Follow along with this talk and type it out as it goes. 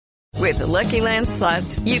With the Lucky Land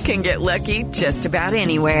Slots, you can get lucky just about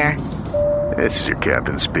anywhere. This is your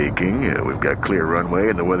captain speaking. We've got clear runway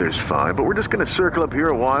and the weather's fine, but we're just going to circle up here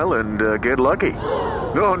a while and get lucky.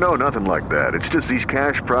 No, nothing like that. It's just these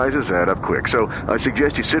cash prizes add up quick. So I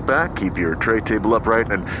suggest you sit back, keep your tray table upright,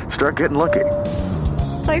 and start getting lucky.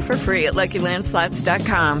 Play for free at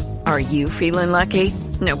LuckyLandSlots.com. Are you feeling lucky?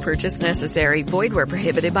 No purchase necessary. Void where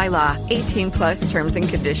prohibited by law. 18 plus terms and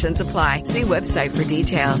conditions apply. See website for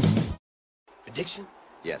details. Prediction?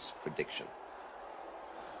 Yes, prediction.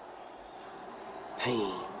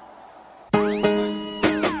 Pain.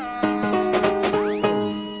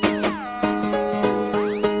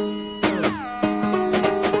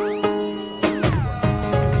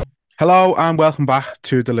 Hello and welcome back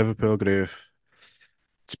to the Liverpool Groove.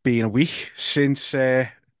 It's been a week since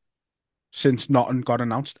nothing got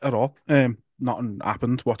announced at all. Nothing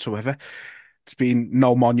happened whatsoever. It's been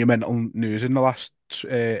no monumental news in the last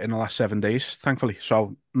 7 days, thankfully.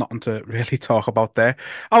 So nothing to really talk about there.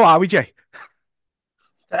 How are we, Jay?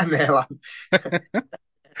 Damn it, lad. Come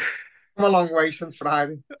a long way since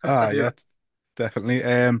Friday. Yeah, definitely.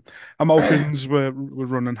 Emotions were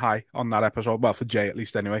running high on that episode. Well, for Jay at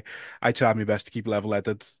least, anyway. I tried my best to keep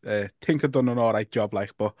level-headed. Think I'd done an all right job,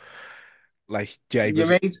 but Jay you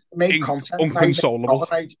was made content. inconsolable.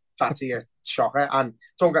 I chat to you, shocker. And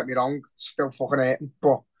don't get me wrong, still fucking hating,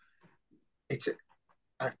 but it's.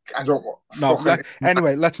 I don't. No.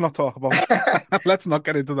 Anyway, let's not talk about it. Let's not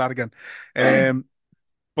get into that again.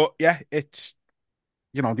 But yeah, it's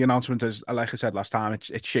the announcement is, like I said last time,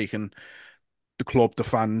 it's shaking the club, the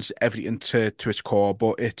fans, everything to its core.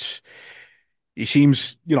 But he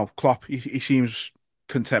seems, Klopp, he seems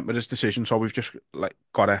content with his decision. So we've just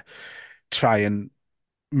got to try and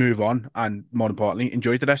move on, and more importantly,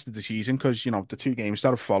 enjoy the rest of the season, because the two games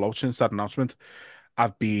that have followed since that announcement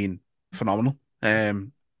have been phenomenal.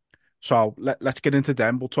 So let's get into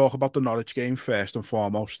them. We'll talk about the Norwich game first and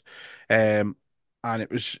foremost. And it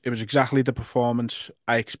was exactly the performance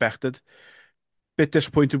I expected. Bit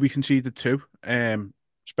disappointed we conceded two,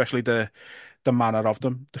 especially the manner of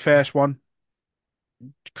them. The first one,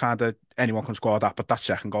 kind of anyone can score that, but that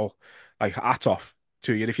second goal, hats off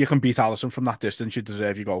to you. If you can beat Alisson from that distance, you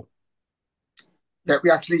deserve your goal. Yeah, we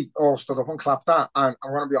actually all stood up and clapped that, and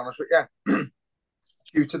I'm going to be honest with you.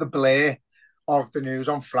 Due to the blare of the news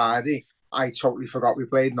on Friday, I totally forgot we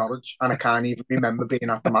played Norwich, and I can't even remember being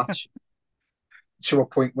at the match. To a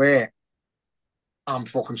point where I'm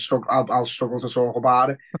fucking I'll struggle to talk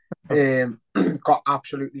about it. Got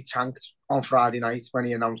absolutely tanked on Friday night when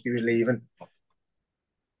he announced he was leaving.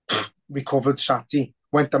 Recovered Saturday,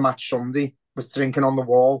 went to match Sunday, was drinking on the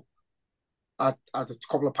wall. I had a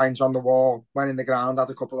couple of pints on the wall, went in the ground,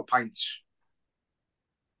 had a couple of pints.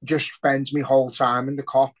 Just spent my whole time in the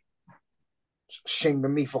Kop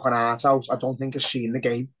singing me fucking heart out. I don't think I've seen the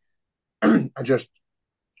game. I just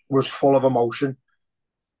was full of emotion.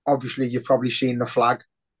 Obviously, you've probably seen the flag.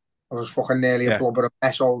 I was fucking nearly a blubber of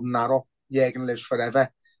mess holding that up. Jürgen lives forever.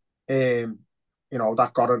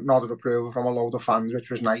 That got a nod of approval from a load of fans, which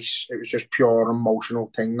was nice. It was just pure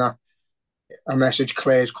emotional thing. That I messaged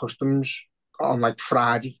Claire's Customs on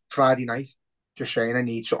Friday night, just saying I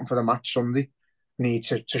need something for the match Sunday. I need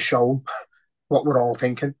to show them what we're all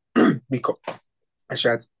thinking. Because I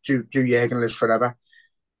said, do Jürgen lives forever.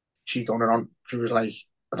 She done it on. She was like,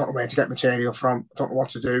 I don't know where to get material from. I don't know what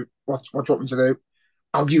to do. What do you want me to do?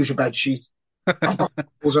 I'll use a bed sheet. I've got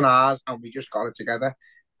holes and ours, and we just got it together.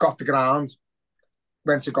 Got the ground.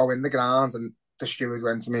 Went to go in the ground, and the steward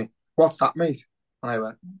went to me, "What's that, mate?" And I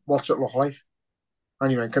went, "What's it look like?"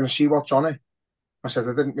 And he went, "Can I see what's on it?" I said,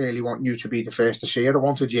 "I didn't really want you to be the first to see it. I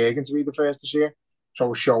wanted Jürgen to be the first to see it." So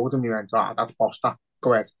I showed him. He went, "That's boss that.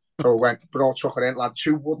 Go ahead." So I went, took it in, like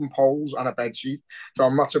 2 wooden poles and a bed sheet. So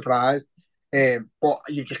I'm not surprised. But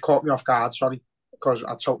you just caught me off guard, sorry, because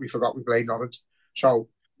I totally forgot we played Norwich. So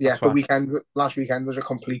yeah, last weekend was a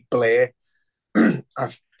complete blur.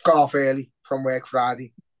 I've got off early from work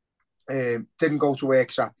Friday. Didn't go to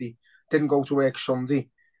work Saturday. Didn't go to work Sunday.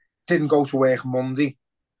 Didn't go to work Monday.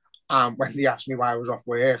 And when they asked me why I was off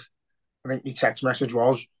work, I think my text message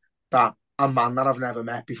was that a man that I've never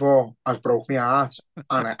met before has broke my heart,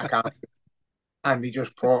 and I can't. And they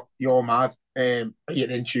just put, "You're mad. Are you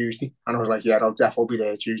in Tuesday?" And I was like, "Yeah, I'll definitely be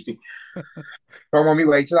there Tuesday." So I'm on my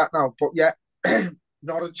way to that now. But yeah,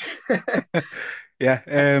 Norwich.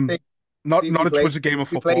 Yeah. Norwich was a game of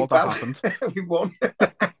football that happened. We won.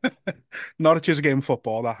 Norwich is a game of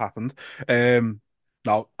football that happened. No,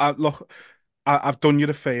 I've done you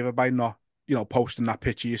a favour by not, posting that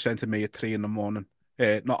picture you sent to me at 3 a.m.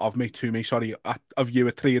 Not of me, to me, sorry, of you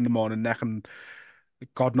at 3 a.m. neck and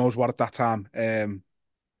God knows what at that time.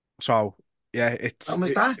 So yeah, When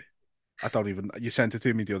was that? I don't even. You sent it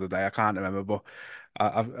to me the other day. I can't remember, but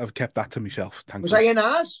I've kept that to myself, Was I thankfully. in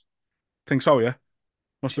ours? Think so, yeah.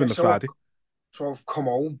 Must have Yeah, been the Friday. so I've come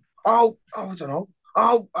home. Oh, I don't know.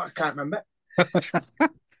 Oh, I can't remember.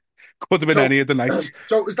 Could have been So, any of the nights.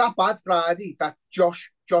 so it was that bad Friday that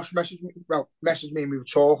Josh messaged me and we were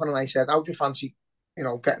talking and I said, how do you fancy,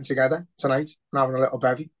 getting together tonight and having a little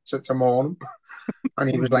bevy to morning? And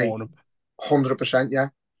he was like, Morning. 100%, yeah.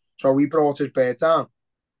 So we brought his bed down.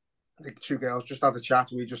 The two girls just had a chat.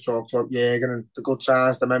 We just talked about Jürgen and the good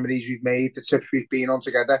times, the memories we've made, the trips we've been on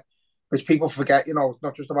together, which people forget, it's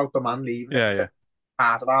not just about the man leaving, Yeah, it's yeah. the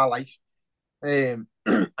part of our life. And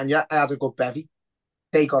yeah, I had a good bevy.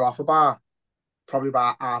 They got off probably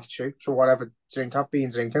about 2:30. So whatever drink I've been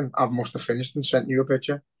drinking, I must have finished and sent you a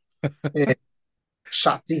picture. Um,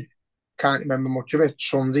 Saturday, can't remember much of it.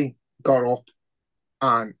 Sunday, got up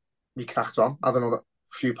and we cracked on. I don't know, a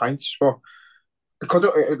few pints, but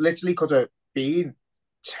it literally could have been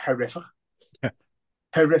horrific.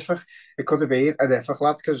 Horrific. It could have been horrific,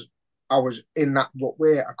 lad, because I was in that rut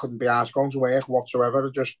where I couldn't be asked going to work whatsoever.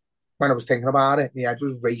 Just when I was thinking about it, my head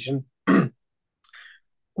was racing.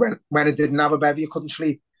 When I didn't have a bevy, I couldn't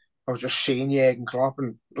sleep. I was just seeing Jurgen Klopp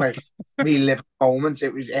and like reliving moments.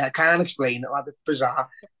 I can't explain it, lad. It's bizarre,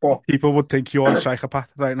 but People would think you're a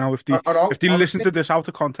psychopath right now. If I know, if they listen honestly, to this out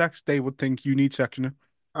of context, they would think you need sectioning.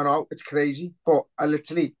 I know it's crazy. But I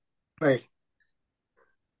literally like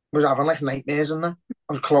was having like nightmares and that.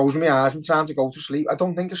 I was closing my eyes and trying to go to sleep. I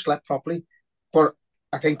don't think I slept properly, but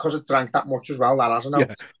I think because I drank that much as well, that hasn't Yeah.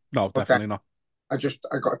 helped. No, But then definitely not. I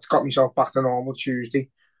got myself back to normal Tuesday.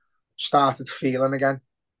 Started feeling again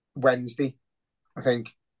Wednesday. I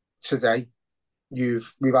think today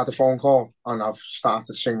we've had a phone call and I've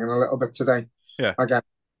started singing a little bit today. Yeah. Again,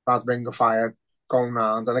 that ring of fire going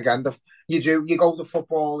round. And again, you go to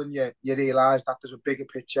football and you realise that there's a bigger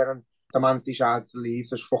picture and the man decides to leave.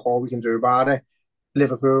 There's fuck all we can do about it.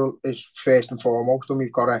 Liverpool is first and foremost, and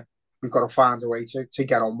we've got to find a way to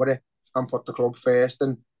get on with it and put the club first.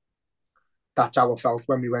 And that's how I felt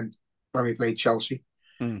when we played Chelsea.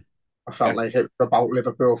 Mm. I felt Yeah. like it was about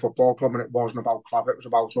Liverpool Football Club and it wasn't about club. It was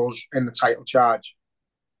about us in the title charge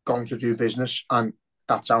going to do business, and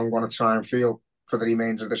that's how I'm going to try and feel for the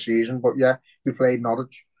remainder of the season. But yeah, we played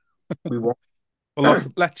Norwich, we won. Well,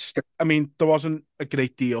 look, I mean, there wasn't a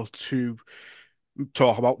great deal to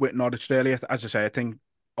talk about with Norwich really. As I say, I think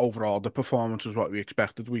overall the performance was what we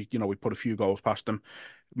expected. We put a few goals past them.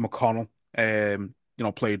 McConnell,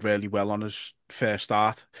 played really well on his first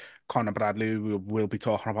start. Conor Bradley, we'll be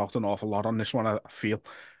talking about an awful lot on this one, I feel,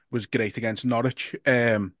 was great against Norwich.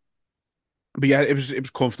 But yeah, it was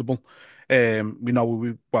comfortable. We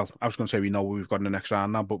know I was going to say we know we've got in the next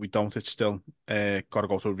round now, but we don't. It's still got to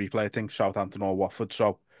go to a replay, I think, Southampton or Watford.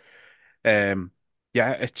 So,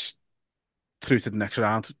 yeah, it's through to the next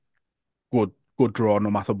round. Good draw no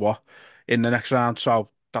matter what in the next round. So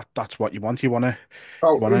that's what you want. You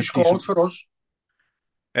Oh, want who a scored decent. for us?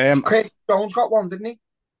 Um, Curtis Jones got one, didn't he?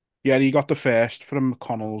 yeah, he got the first from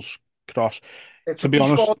McConnell's cross. To be He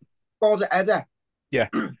honest, scored at header, yeah,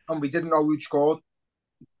 and we didn't know who'd scored.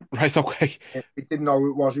 right, okay, We didn't know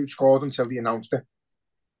who it was who'd scored until they announced it.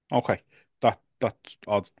 okay. That's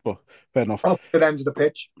odd, but fair enough. Oh, the end of the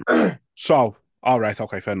pitch. So, all right,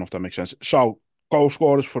 okay, fair enough. That makes sense. So, goal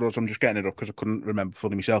scorers for us. I'm just getting it up because I couldn't remember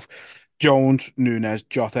fully myself. Jones, Nunes,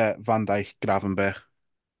 Jota, Van Dijk, Gravenberch.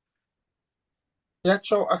 Yeah,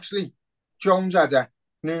 so actually, Jones header,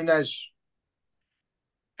 Nunes,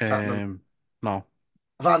 can't remember. No,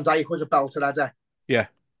 Van Dijk was a belter header. yeah,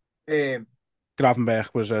 Um,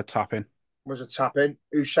 Gravenberch was a tap in. was a tap in.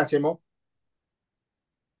 Who set him up?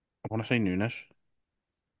 I want to say Nunes.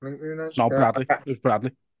 I think Nunes. No, Yeah, Bradley. It was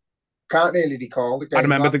Bradley. can't really recall the I game,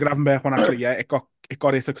 remember lad. the Gravenberch one actually. Yeah, it got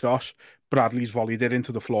hit across. Bradley's volleyed it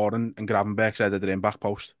into the floor, and Gravenberch headed it in back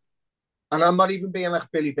post. And I'm not even being like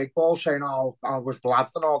Billy Big Ball saying, oh, I was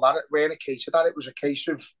blabbed and all that. It wasn't a case of that. It was a case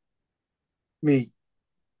of me,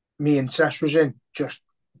 me interest was in just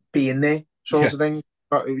being there, sort Yeah, of thing.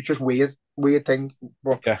 But it was just weird thing.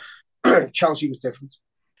 But yeah, Chelsea was different.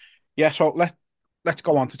 yeah. So let's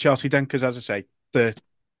go on to Chelsea then, because as I say, the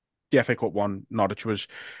FA Cup one, Norwich was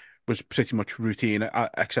pretty much routine,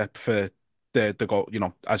 except for the goal.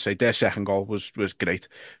 As I say, their second goal was great.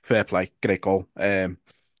 Fair play, great goal.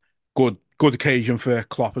 Good occasion for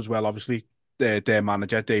Klopp as well. Obviously, their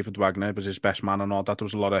manager David Wagner was his best man and all that. There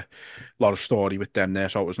was a lot of story with them there,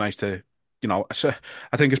 so it was nice to,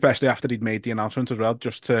 I think especially after he'd made the announcement as well,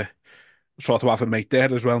 just to sort of have a mate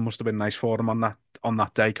there as well must have been nice for him on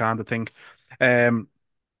that day, kind of thing.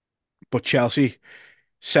 But Chelsea,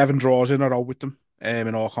 7 draws in a row with them.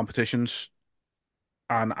 in all competitions,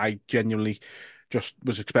 and I genuinely just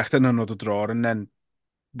was expecting another draw, and then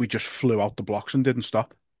we just flew out the blocks and didn't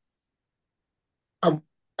stop. And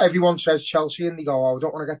everyone says Chelsea, and they go, "Oh, I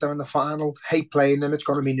don't want to get them in the final. Hate playing them. It's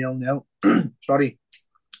going to be 0-0." Sorry,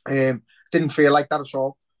 didn't feel like that at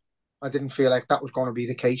all. I didn't feel like that was going to be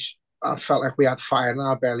the case. I felt like we had fire in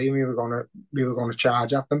our belly and we were going to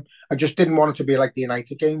charge at them. I just didn't want it to be like the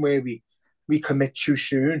United game where we commit too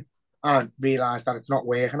soon and realise that it's not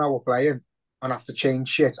working how we're playing and have to change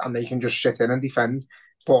shit and they can just sit in and defend.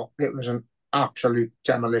 But it was an absolute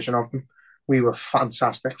demolition of them. We were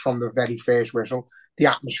fantastic from the very first whistle. The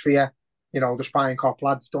atmosphere, the Spine Cop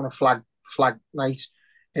lads done a flag night.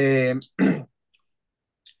 It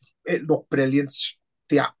looked brilliant.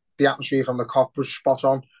 The atmosphere from the Cop was spot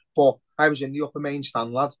on. But I was in the upper main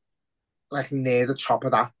stand, lad, like near the top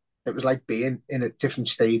of that. It was like being in a different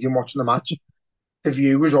stadium watching the match. The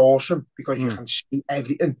view was awesome because you can see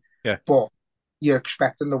everything. Yeah. But you're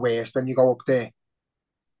expecting the worst when you go up there.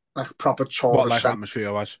 Like proper tourist. What like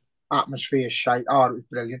atmosphere was? Atmosphere shite. Oh, it was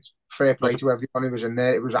brilliant. Fair play to everyone who was in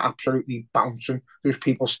there. It was absolutely bouncing. There was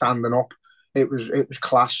people standing up. It was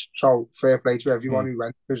class. So fair play to everyone who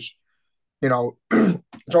went because, I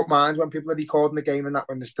don't mind when people are recording the game and that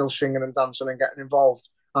when they're still singing and dancing and getting involved.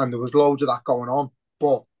 And there was loads of that going on.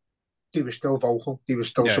 But they were still vocal. They were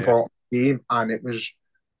still supporting the team. And it was,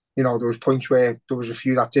 there was points where there was a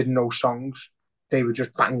few that didn't know songs. They were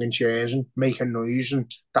just banging chairs and making noise. And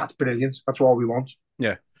that's brilliant. That's what we want.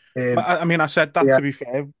 Yeah. I mean, I said that to be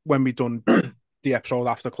fair when we done the episode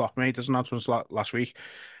after Klopp made his announcements last week.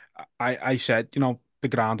 I said, the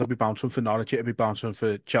ground will be bouncing for Norwich, it'll be bouncing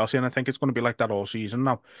for Chelsea, and I think it's going to be like that all season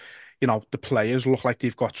now. The players look like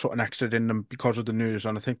they've got something extra in them because of the news,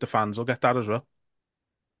 and I think the fans will get that as well.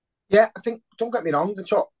 Yeah, I think, don't get me wrong,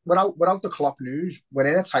 without the Klopp news, we're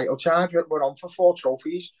in a title charge, we're on for 4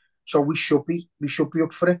 trophies, so we should be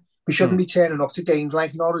up for it. We shouldn't be turning up to games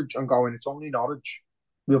like Norwich and going, it's only Norwich.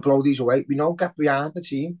 We'll blow these away. We know get behind the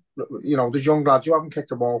team. There's young lads who haven't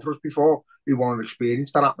kicked a ball for us before who want to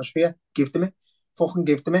experience that atmosphere. Give them it. Fucking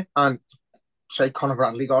give them it. And say Conor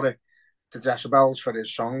Bradley got it. The decibels for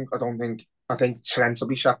his song. I think Trent will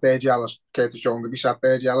be sat there jealous. Curtis Jones will be sat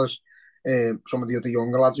there jealous. Some of the other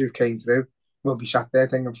younger lads who've came through will be sat there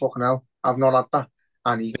thinking, fucking hell, I've not had that.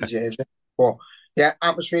 And he deserves it. But yeah,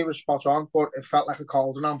 atmosphere was spot on, but it felt like a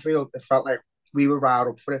cold in Anfield. It felt like we were right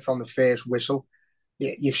up for it from the first whistle.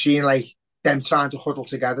 You've seen like them trying to huddle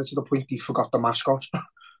together to the point they forgot the mascot.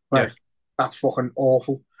 That's fucking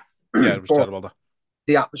awful. Yeah, it was terrible. That.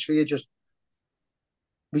 The atmosphere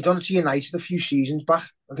we done it to United a few seasons back.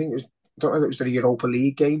 I think I don't know if it was the Europa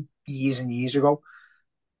League game years and years ago.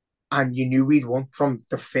 And you knew we'd won from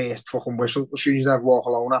the first fucking whistle. As soon as that walk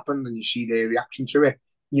alone happened and you see their reaction to it,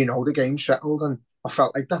 the game's settled. And I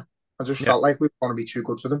felt like that. I just felt like we were going to be too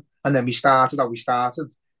good for them. And then we started.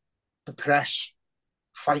 The press,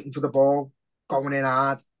 fighting for the ball, going in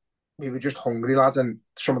hard. We were just hungry, lads, and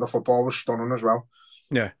some of the football was stunning as well.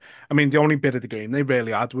 Yeah. I mean, the only bit of the game they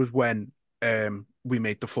really had was when we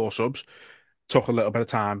made the 4 subs. Took a little bit of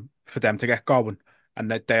time for them to get going, and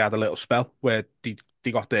they had a little spell where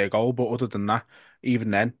they got their goal, but other than that, even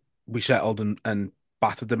then, we settled and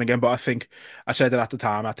battered them again. But I think, I said it at the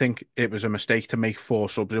time, I think it was a mistake to make 4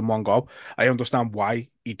 subs in one go. I understand why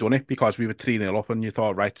he done it, because we were 3-0 up and you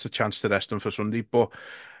thought, right, it's a chance to rest them for Sunday, but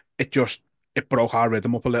it broke our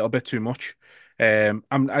rhythm up a little bit too much. And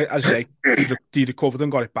I say, he recovered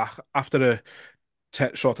and got it back after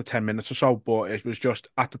sort of 10 minutes or so, but it was just,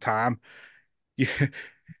 at the time,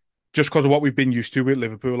 just because of what we've been used to with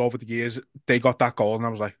Liverpool over the years, they got that goal and I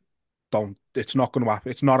was like, it's not going to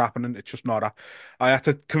happen. It's not happening. It's just not. I had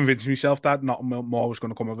to convince myself that not more was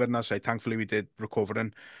going to come of it. And I say, thankfully, we did recover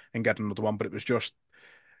and get another one. But it was just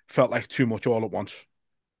felt like too much all at once.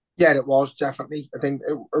 Yeah, it was definitely. I think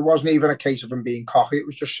it wasn't even a case of him being cocky. It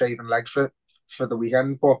was just saving legs for the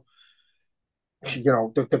weekend. But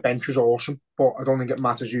the bench was awesome. But I don't think it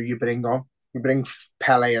matters who you bring on. You bring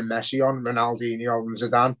Pele and Messi on, Ronaldinho and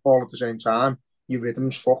Zidane all at the same time. Your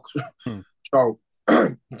rhythm's fucked. So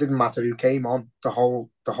it didn't matter who came on. The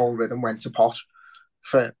whole rhythm went to pot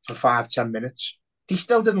for 5-10 minutes. They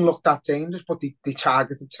still didn't look that dangerous, but they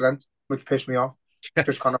targeted Trent, which pissed me off.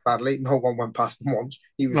 Just Conor Bradley, no one went past him once.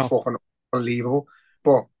 He was fucking unbelievable.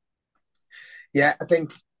 But yeah, I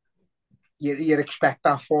think you expect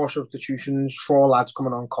that 4 substitutions, 4 lads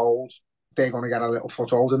coming on cold. They're going to get a little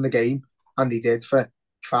foothold in the game. And they did for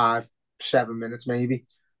 5-7 minutes maybe.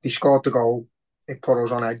 They scored the goal. It put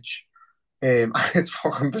us on edge. It's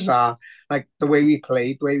fucking bizarre. Like the way we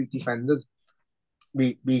played, the way we defended,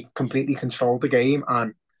 we completely controlled the game,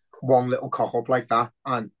 and one little cock up like that,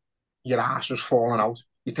 and your ass was falling out.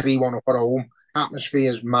 You're 3-1 up at home,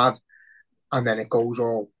 atmosphere's mad, and then it goes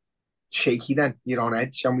all shaky. Then you're on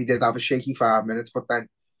edge, and we did have a shaky 5 minutes, but then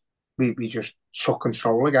we just took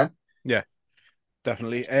control again. Yeah,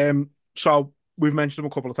 definitely. So we've mentioned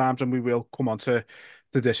them a couple of times, and we will come on to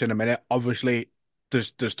this in a minute. Obviously,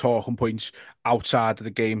 there's talking points outside of the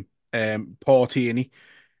game. Paul Tierney,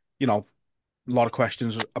 a lot of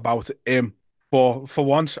questions about him, but for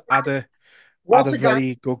once, had What a a guy!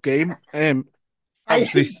 very good game. I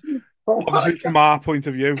Obviously, hate him. Oh my obviously from our point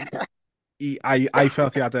of view, I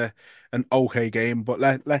felt he had an okay game, but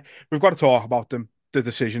we've got to talk about the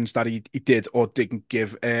decisions that he did or didn't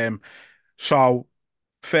give. So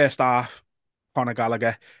first half, Conor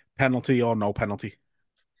Gallagher, penalty or no penalty?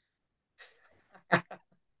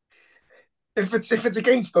 if it's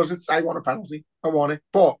against us, I want a penalty. I want it.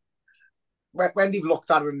 But when they've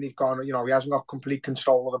looked at it and they've gone, he hasn't got complete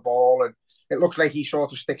control of the ball, and it looks like he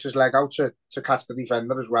sort of sticks his leg out to catch the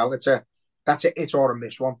defender as well. That's a hit or a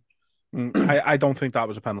miss one. I don't think that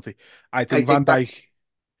was a penalty. I I think Van think that Dijk.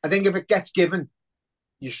 I think if it gets given,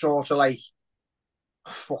 you sort of like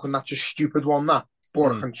fucking that's a stupid one that,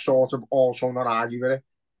 but I can sort of also not argue with it.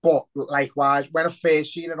 But likewise, when I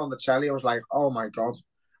first seen it on the telly, I was like, oh my god,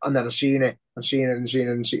 and then I seen it and seen it and seen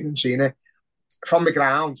it and seen it and seen it from the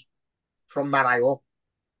ground, from that eye up,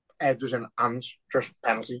 head was in hands, just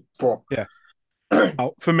penalty. But Yeah.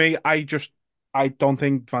 For me, I don't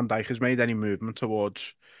think Van Dijk has made any movement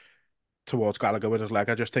towards Gallagher with his leg.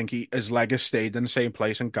 I just think his leg has stayed in the same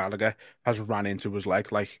place, and Gallagher has ran into his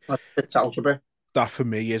leg. Like it's out a bit. that for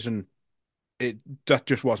me isn't it. That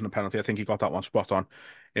just wasn't a penalty. I think he got that one spot on,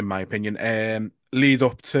 in my opinion. Lead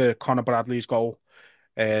up to Conor Bradley's goal.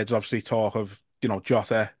 There's obviously talk of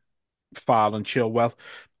Jota foul and Chilwell.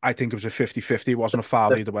 I think it was a 50-50. It wasn't a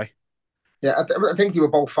foul either way. Yeah, I think they were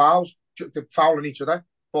both fouls, they're fouling each other.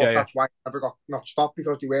 But Yeah, that's why I never got not stopped,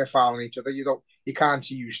 because they were fouling each other. You can't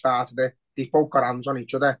see who started it. They've both got hands on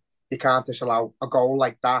each other. You can't disallow a goal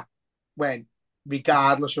like that when,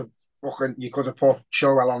 regardless of fucking, you could have put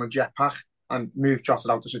Chilwell on a jetpack and moved Jota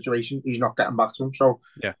out of the situation. He's not getting back to him. So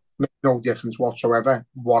yeah, no difference whatsoever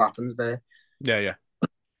what happens there. yeah.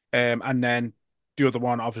 And then the other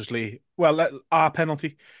one, obviously, well, our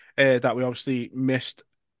penalty that we obviously missed.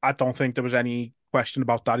 I don't think there was any question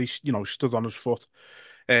about that. He, stood on his foot.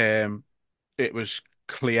 It was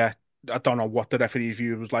clear. I don't know what the referee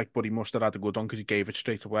view was like, but he must have had a good one because he gave it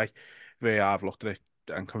straight away. I've looked at it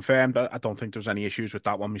and confirmed. I don't think there was any issues with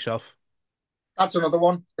that one myself. That's another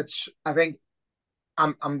one. I think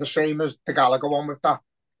I'm the same as the Gallagher one with that.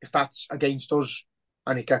 If that's against us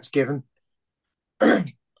and it gets given,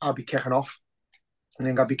 I'll be kicking off. I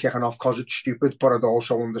think I'll be kicking off because it's stupid, but I'd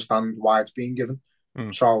also understand why it's being given.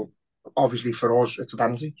 So obviously for us, it's a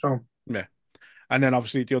penalty. So yeah, and then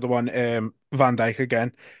obviously the other one, Van Dijk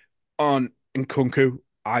again on Nkunku.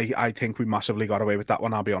 I think we massively got away with that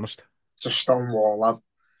one. I'll be honest. It's a stone wall, lad.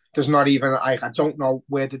 There's not even I don't know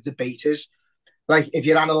where the debate is. Like if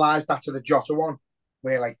you analyse that to the Jota one,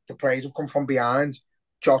 where like the players have come from behind,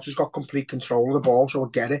 Jota's got complete control of the ball, so I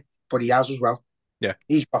get it, but he has as well. Yeah,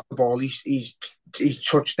 he's got the ball. He's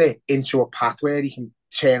touched it into a path where he can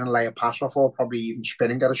turn and lay a pass off, or probably even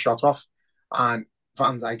spin and get a shot off. And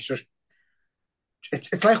Van Dijk's just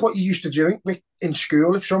it's like what you used to do in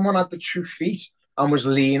school. If someone had the 2 feet and was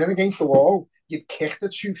leaning against the wall, you'd kick the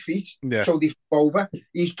 2 feet so they fall over.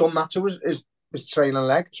 He's done that to his trailing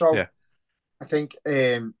leg. So yeah. I think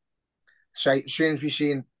as soon as we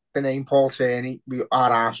seen the name Paul Tierney,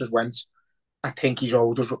 our asses went. I think he's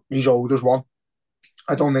owed us one.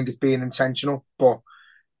 I don't think it's being intentional, but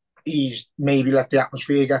he's maybe let the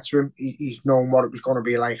atmosphere get to him. He's known what it was going to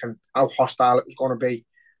be like and how hostile it was going to be.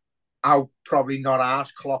 How probably not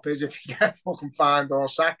arsed Klopp is if he gets fucking fined or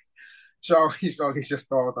sacked. So he's probably just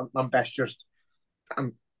thought,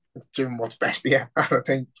 I'm doing what's best here. I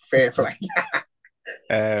think fair play.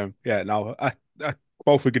 Yeah, no, I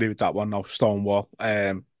both agree with that one. No, Stonewall,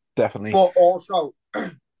 definitely. But also,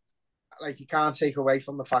 like you can't take away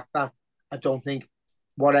from the fact that I don't think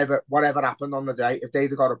whatever happened on the day, if they'd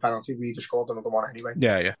have got a penalty, we'd have scored another one anyway.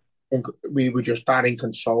 Yeah. I think we were just that in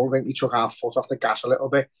control. I think we took our foot off the gas a little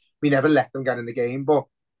bit. We never let them get in the game, but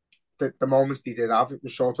the moments they did have, it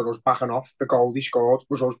was sort of us backing off. The goal they scored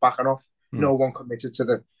was us backing off. No one committed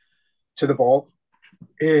to the ball.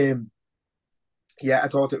 Yeah, I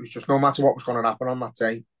thought it was just no matter what was going to happen on that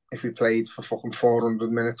day, if we played for fucking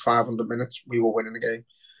 400 minutes, 500 minutes, we were winning the game.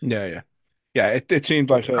 Yeah. It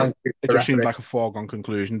seemed like seemed like a foregone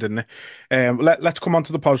conclusion, didn't it? Let's come on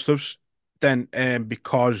to the positives then,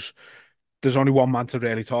 because there's only one man to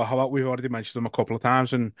really talk about. We've already mentioned him a couple of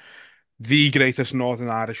times, and the greatest Northern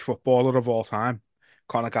Irish footballer of all time,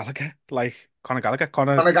 Conor Gallagher. Conor Gallagher.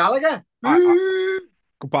 Conor Gallagher. I,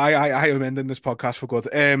 goodbye. I am ending this podcast for good.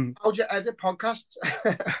 How'd you edit podcasts?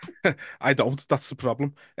 I don't. That's the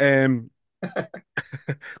problem.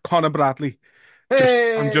 Conor Bradley.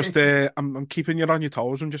 Hey! I'm keeping you on your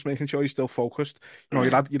toes. I'm just making sure you're still focused. You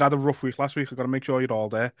had a rough week last week. I've got to make sure you're all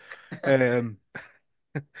there. Um,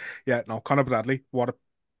 yeah, no, Conor Bradley, what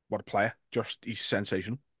a player. Just he's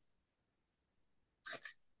sensational.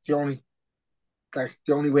 The only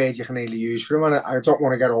the only word you can really use for him, and I don't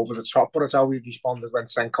want to get over the top, but it's how we've responded when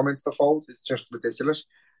Trent come into the fold. It's just ridiculous.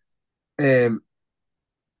 He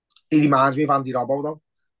reminds me of Andy Robbo, though.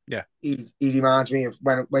 Yeah. He reminds me of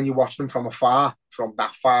when you watch them from afar, from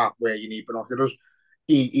that far where you need binoculars.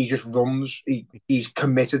 He just runs. He's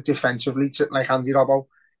committed defensively to like Andy Robbo.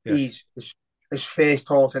 Yeah. His first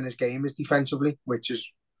thought in his game is defensively, which is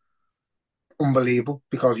unbelievable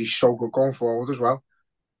because he's so good going forward as well.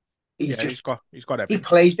 He's got everything. He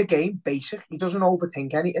plays the game basic. He doesn't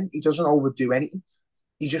overthink anything. He doesn't overdo anything.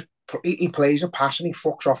 He plays a pass and he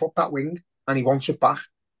fucks off up that wing and he wants it back.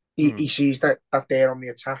 He sees that they're on the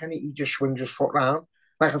attack and he just swings his foot round.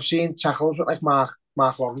 Like I've seen tackles with like Mark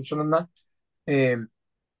Lawrenson and that.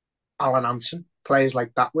 Alan Hansen, players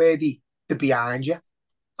like that where they're behind you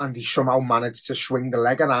and he somehow managed to swing the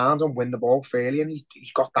leg around and win the ball fairly, and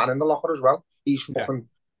he's got that in the locker as well. He's fucking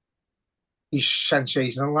he's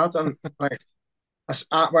sensational, lad. And like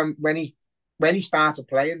when he started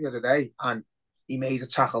playing the other day and he made a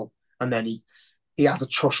tackle and then he had a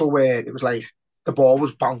tussle where it was like the ball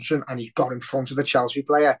was bouncing and he got in front of the Chelsea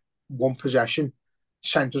player, one possession,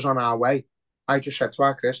 sent us on our way. I just said to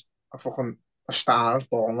our Chris, a star is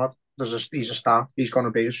born, lad. He's a star. He's going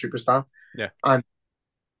to be a superstar. Yeah. And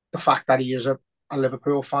the fact that he is a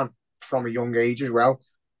Liverpool fan from a young age as well,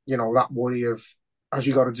 you know, that worry of, has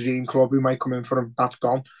he got a dream club, we might come in for him, that's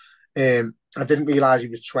gone. I didn't realise he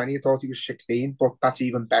was 20, I thought he was 16, but that's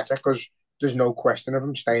even better because there's no question of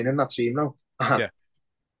him staying in that team now. Yeah.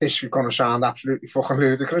 This is going to sound absolutely fucking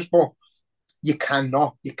ludicrous, but you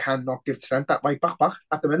cannot give Trent that right back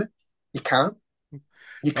at the minute. You can't.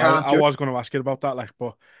 You can't. I was going to ask you about that,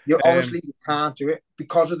 but you can't do it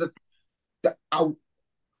because of how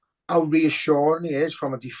reassuring he is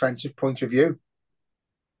from a defensive point of view.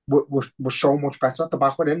 We're so much better at the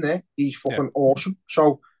back with him there. He's fucking awesome.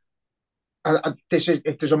 So, this is,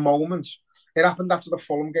 if there's a moment, it happened after the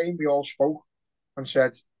Fulham game. We all spoke and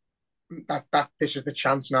said that this is the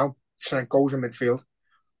chance now. Trent goes in midfield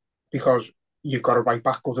because you've got a right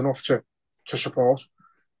back good enough to support.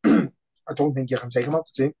 I don't think you can take him out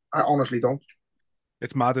the team. I honestly don't.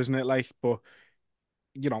 It's mad, isn't it? But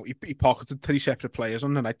you know, he pocketed 3 separate players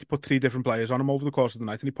on the night. He put 3 different players on him over the course of the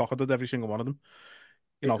night, and he pocketed every single one of them.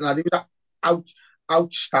 You know, he was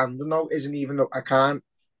outstanding though. Isn't even though I can't.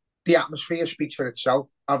 The atmosphere speaks for itself.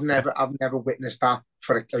 I've never witnessed that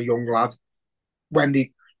for a young lad. When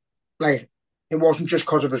it wasn't just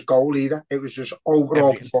because of his goal either. It was just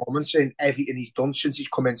overall performance in everything he's done since he's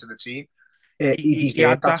come into the team. He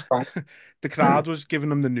had that. The crowd was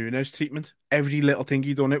giving him the Núñez treatment. Every little thing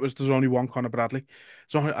he done, there's only one Conor Bradley.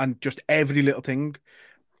 And just every little thing.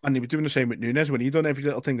 And he was doing the same with Núñez when he done every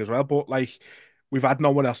little thing as well. But we've had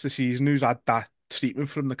no one else this season who's had that treatment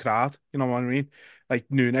from the crowd. You know what I mean?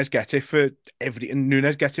 Núñez gets it for everything.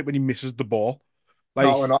 Núñez gets it when he misses the ball.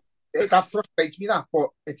 No. That frustrates me, but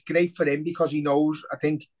it's great for him because he knows, I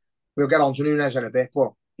think we'll get on to Núñez in a bit,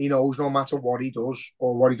 but he knows no matter what he does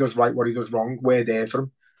or what he does right, what he does wrong, we're there for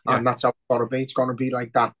him. Yeah. And that's how it's got to be. It's going to be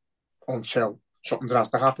like that until something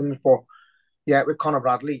drastic happens. But yeah, with Conor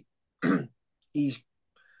Bradley, he's,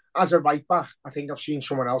 as a right back, I think I've seen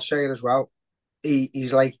someone else say it as well.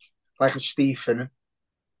 He's like a Steve Finnan.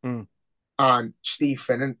 And Steve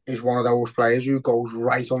Finnan is one of those players who goes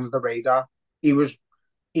right under the radar.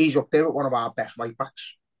 He's up there with one of our best right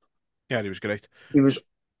backs. Yeah, he was great. He was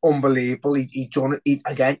unbelievable. He done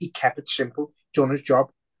it. He kept it simple. Done his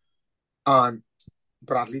job. And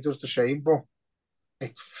Bradley does the same. But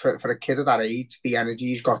for a kid of that age, the energy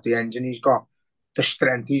he's got, the engine he's got, the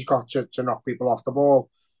strength he's got to knock people off the ball,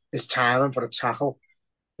 his timing for a tackle,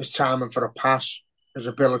 his timing for a pass, his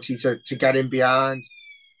ability to get in behind.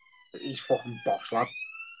 He's fucking boss, lad.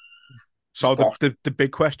 So the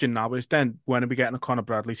big question now is then, when are we getting a Conor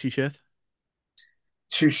Bradley t-shirt?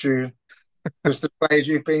 Too soon. There's the players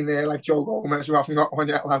who've been there, like Joe Gomez, who haven't got one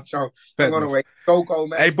yet, lad. So I'm going to wait. Joe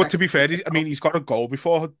Gomez. Hey, but to be fair, he's got a goal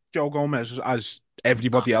before Joe Gomez, as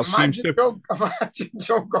everybody else seems to. Imagine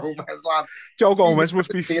Joe Gomez, lad. Joe Gomez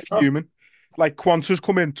must be fuming. like Quanta's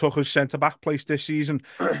come in, took his centre-back place this season,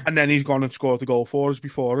 and then he's gone and scored the goal for us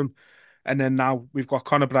before him. And then now we've got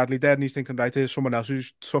Conor Bradley there, and he's thinking, right, there's someone else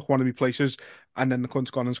who's took one of my places, and then the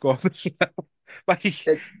cunt's gone and scored as well. Like he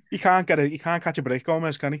can't he can't catch a break,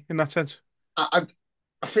 Gomez, can he? In that sense,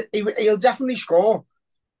 he'll definitely score,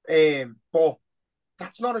 but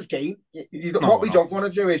that's not his game. What we don't want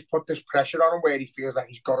to do is put this pressure on him where he feels like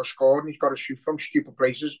he's got to score and he's got to shoot from stupid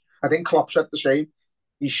places. I think Klopp said the same.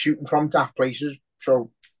 He's shooting from daft places,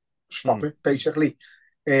 so stop it. Basically,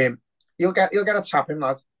 he'll get a tap in,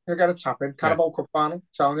 lad. He'll get a tap in. Carabao Cup final,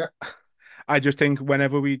 telling you. I just think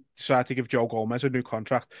whenever we decide to give Joe Gomez a new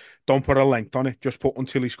contract, don't put a length on it. Just put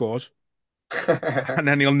until he scores, and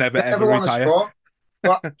then he'll never ever retire. Score.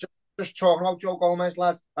 But just talking about Joe Gomez,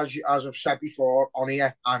 lad, as I've said before on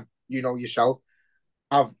here, and you know yourself,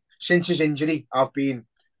 since his injury, I've been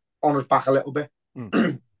on his back a little bit.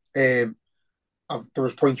 There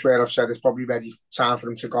was points where I've said it's probably ready time for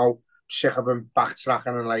him to go. Sick of him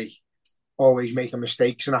backtracking and like always making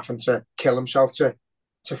mistakes and having to kill himself to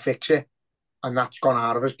fix it. And that's gone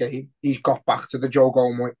out of his game. He's got back to the Joe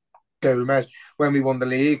Gomez when we won the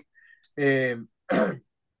league.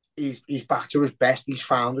 He's back to his best. He's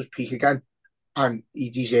found his peak again, and he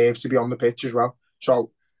deserves to be on the pitch as well.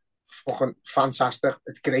 So, fucking fantastic.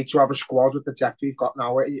 It's great to have a squad with the depth we've got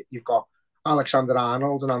now. You've got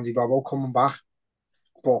Alexander-Arnold and Andy Robbo coming back.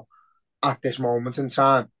 But at this moment in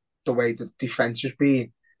time, the way the defence has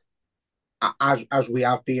been, as we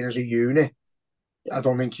have been as a unit, I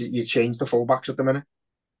don't think you change the fullbacks at the minute.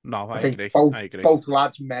 No, I agree. Both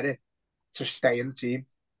lads merit to stay in the team.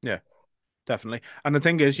 Yeah, definitely. And the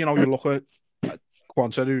thing is, you look at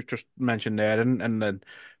Quanta, who just mentioned there, and then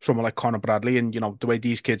someone like Conor Bradley, and, the way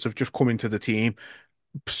these kids have just come into the team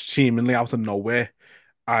seemingly out of nowhere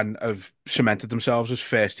and have cemented themselves as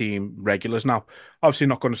first team regulars now. Obviously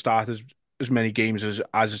not going to start as many games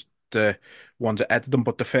as the ones ahead of them,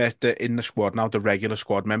 but in the squad now, the regular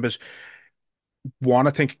squad members. One,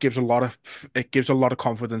 I think it gives a lot of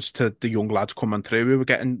confidence to the young lads coming through. We were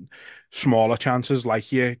getting smaller chances, like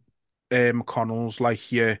McConnell's,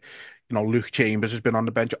 like Luke Chambers has been on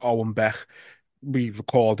the bench. Owen Beck, we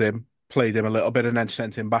recalled him, played him a little bit, and then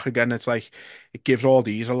sent him back again. It's like it gives all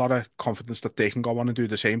these a lot of confidence that they can go on and do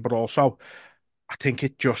the same. But also, I think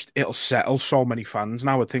it'll settle so many fans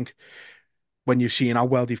now. I think when you've seen how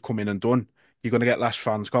well they've come in and done, you're going to get less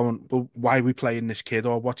fans going, well, why are we playing this kid,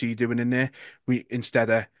 or what's he doing in there?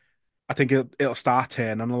 I think it'll start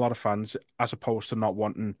turning a lot of fans, as opposed to not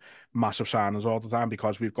wanting massive signings all the time,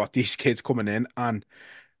 because we've got these kids coming in and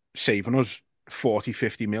saving us 40,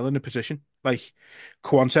 50 mil in the position. Like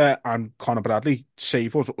Quanta and Conor Bradley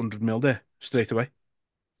save us 100 mil there straight away.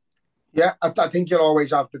 Yeah, I think you'll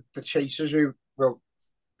always have the chasers who will,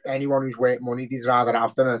 anyone who's worth money, they'd rather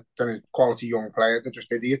have than a quality young player. They're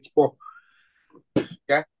just idiots. But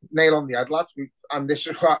yeah, nail on the head, lads. And this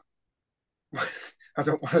is what I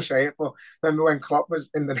don't want to say it, but remember when Klopp was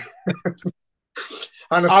in the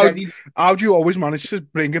and how do you always manage to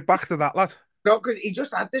bring it back to that, lad? No, because he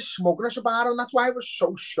just had this smugness about him. That's why I was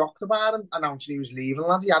so shocked about him announcing he was leaving,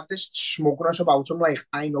 lad. He had this smugness about him, like,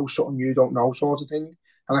 I know something you don't know, sort of thing.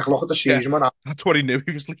 And like, look at the season. That's what he knew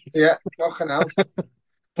he was leaving. Yeah, fucking hell.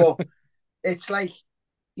 But it's like,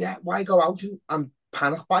 yeah, why go out and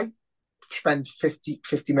panic buy? Spend 50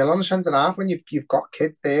 mil on a centre half when you've got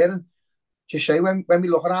kids there. And just say, when we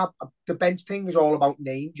look at the bench thing is all about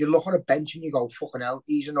names. You look at a bench and you go, fucking hell,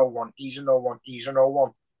 he's a no one, he's a no one, he's a no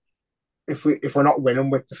one. If we're not winning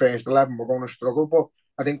with the first 11, we're going to struggle. But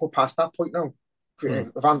I think we're past that point now. If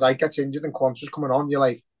Van Dijk gets injured and Quanta's coming on, you're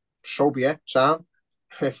like, so be it, Sam.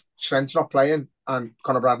 If Trent's not playing and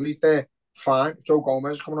Conor Bradley's there, fine. If Joe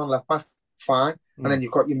Gomez is coming on left back, fine. And then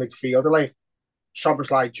you've got your midfielder like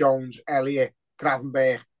Szoboszlai, Jones, Elliott,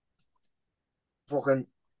 Gravenberch, fucking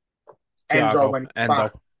Endo when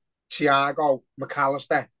back, Thiago,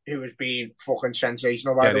 McAllister, who has been fucking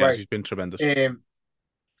sensational, by the way. He's been tremendous.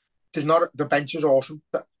 The bench is awesome.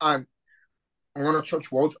 And I'm going to touch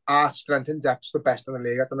wood. Our strength and depth is the best in the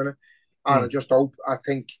league at the minute. And I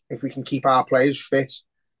think if we can keep our players fit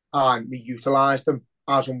and we utilise them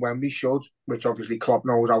as and when we should, which obviously Klopp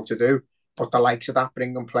knows how to do, but the likes of that,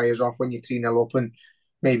 bringing players off when you're 3-0 up and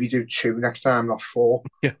maybe do 2 next time, not 4.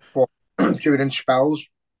 Yeah. But during spells,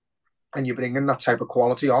 and you're bringing that type of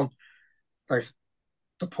quality on, like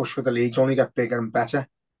the push for the leagues only get bigger and better.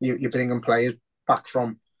 You're bringing players back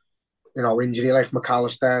from, injury like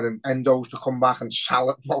McAllister and Endo's to come back and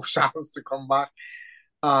Mo Salah's to come back.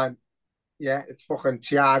 And yeah, it's fucking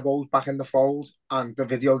Thiago's back in the fold. And the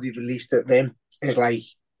video they've released of him is like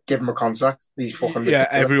give him a contract. He's fucking Yeah,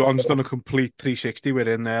 ridiculous. everyone's done a complete 360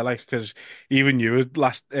 within there, like, because even you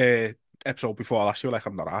last episode before last, you were like,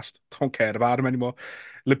 I'm not asked. Don't care about him anymore.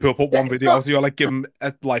 Liverpool put Yeah, one video out, you're like, give him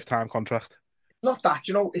a lifetime contract. not that,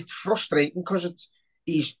 it's frustrating because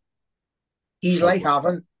he's So like good.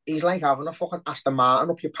 having a fucking Aston Martin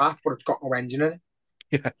up your path, but it's got no engine in it.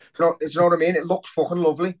 Yeah, It's know what I mean? It looks fucking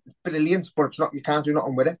lovely, brilliant, but it's not. You can't do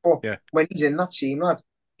nothing with it. But yeah, when he's in that team, lad,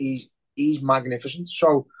 he's magnificent.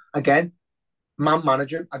 So again, man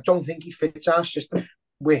manager, I don't think he fits our system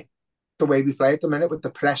with the way we play at the minute, with the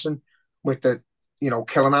pressing, with the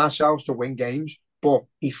killing ourselves to win games. But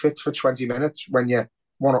he fits for 20 minutes when you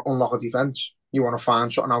want to unlock a defence, you want to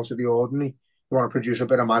find something out of the ordinary, you want to produce a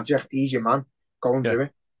bit of magic. He's your man. Go and yeah. do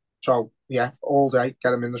it. So yeah, all day,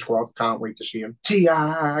 get him in the squad. Can't wait to see him.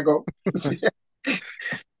 Thiago.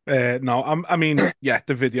 No, I mean, yeah,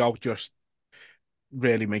 the video just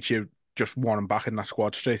really makes you just want him back in that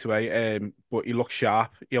squad straight away. But he looks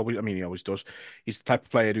sharp. He always does. He's the type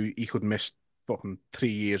of player who he could miss fucking 3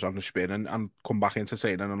 years on the spin and come back into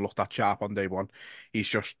training and look that sharp on day one. He's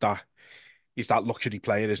just that. He's that luxury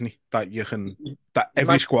player, isn't he? That He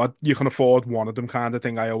every might, squad you can afford one of them kind of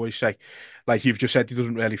thing. I always say, like you've just said, he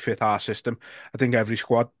doesn't really fit our system. I think every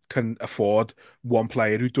squad can afford one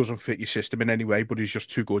player who doesn't fit your system in any way, but he's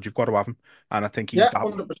just too good. You've got to have him, and I think he's yeah, that.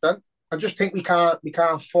 100%. I just think we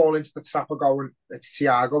can't fall into the trap of going, it's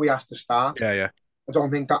Thiago, he has to start. Yeah, yeah, I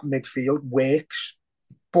don't think that midfield works.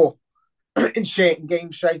 But in certain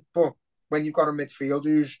games, say, but when you've got a midfield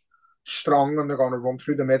who's strong and they're going to run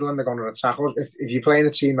through the middle and they're going to attack us, if you're playing a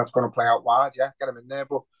team that's going to play out wide, yeah, get them in there.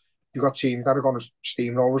 But you've got teams that are going to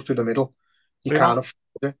steamroll us through the middle. You you can't know,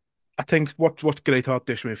 afford it. I think what's great about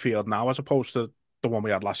this midfield now, as opposed to the one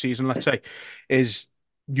we had last season, let's say, is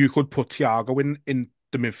you could put Thiago in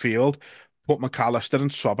the midfield, put McAllister and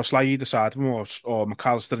Szoboszlai either side of him, or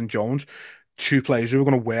McAllister and Jones, two players who are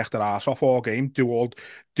going to work their ass off all game, do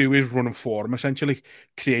his running for him essentially,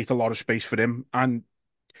 create a lot of space for him, and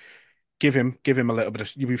give him a little bit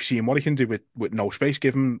of. We've seen what he can do with no space.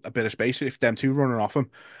 Give him a bit of space if them two running off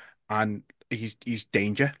him, and he's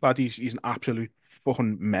danger, lad. He's an absolute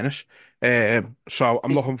fucking menace. So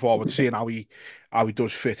I'm looking forward to seeing how he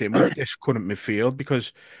does fit in with this current midfield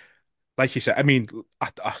because, like you said, I mean,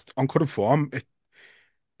 on current form,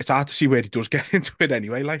 it's hard to see where he does get into it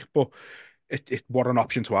anyway. Like, but what an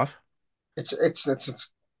option to have. It's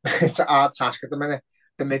a hard task at the minute.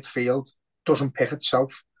 The midfield doesn't pick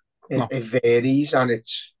itself. It, No, it varies and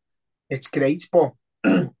it's great, but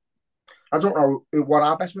I don't know what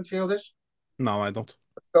our best midfield is. no, I don't.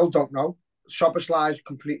 Still don't know. Szoboszlai's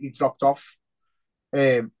completely dropped off.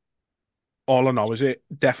 Um, All I know is it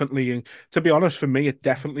definitely, to be honest, for me, it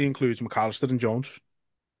definitely includes McAllister and Jones.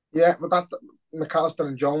 yeah, but that McAllister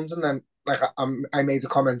and Jones, and then like I made a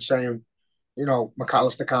comment saying,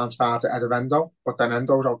 McAllister can't start ahead of Endo, but then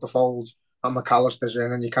Endo's out the fold and McAllister's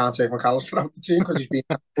in, and you can't take McAllister out the team because he's been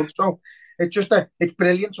that good. So it's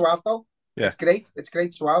brilliant to have though. Yeah, It's great. It's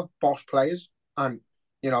great to have boss players, and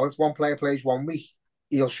if one player plays one week,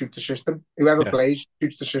 he'll shoot the system. Whoever yeah, plays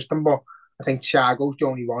shoots the system. But I think Thiago's the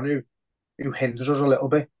only one who hinders us a little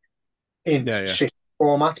bit in yeah, yeah. system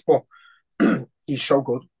format, but he's so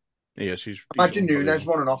good. He is. He's Imagine Nunes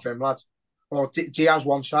unbelievable. running off him, lad. Or Diaz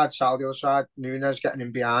one side, Sal the other side, Nunes getting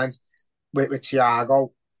in behind with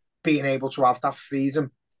Thiago being able to have that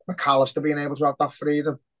freedom, McAllister being able to have that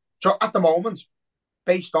freedom. So at the moment,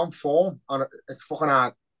 based on form, and it's fucking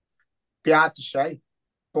hard, be hard to say,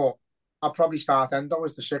 but I'll probably start Endo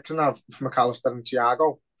as the six and have McAllister and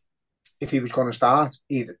Thiago if he was going to start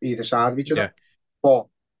either side of each other. Yeah,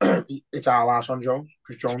 But it's our last on Jones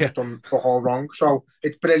because Jones yeah. has done the whole wrong. So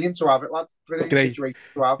it's brilliant to have it, lad. Brilliant Great. situation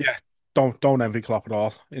to have. Yeah, don't envy Klopp at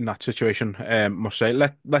all in that situation. Must say.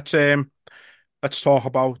 Let's talk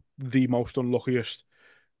about the most unluckiest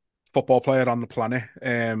football player on the planet,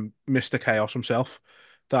 Mr. Chaos himself,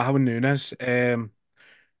 Darwin Núñez.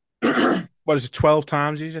 What is it? 12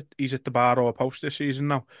 times he's at the bar or post this season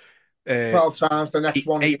now. 12 times. The next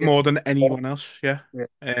one Eight is more than anyone else. Yeah. yeah.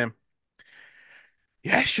 Um,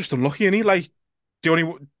 yeah, it's just unlucky, and he like the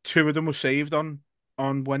only two of them were saved on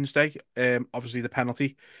Wednesday. Obviously the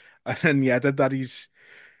penalty, and then yeah, that he's.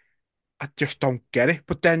 I just don't get it.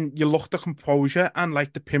 But then you look at the composure and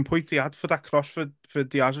like the pinpoint they had for that cross for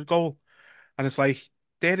Diaz's goal, and it's like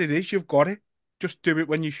there it is. You've got it. Just do it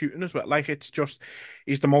when you're shooting as well. Like it's just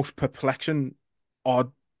he's the most perplexing,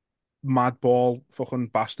 odd, mad ball fucking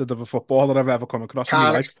bastard of a footballer I've ever come across in my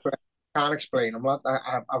can't life. explain, can't explain him, lad.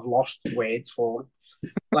 I've lost words for him.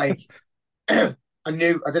 Like I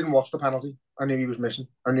didn't watch the penalty. I knew he was missing.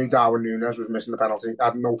 I knew Darwin Núñez was missing the penalty. I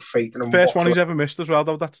had no faith in him First one he's whatsoever. ever missed as well,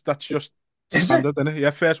 though. That's just Is it? standard, isn't it?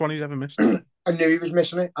 Yeah, first one he's ever missed. I knew he was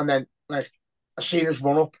missing it, and then like I seen us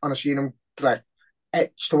run up, and I seen him like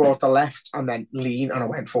edge towards the left, and then lean, and I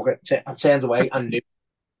went fuck it. I turned away.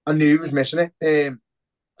 I knew he was missing it.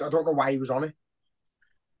 I don't know why he was on it.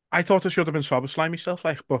 I thought it should have been Soboslai myself,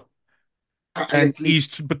 like, but I literally,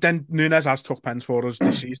 but then Nunes has took pens for us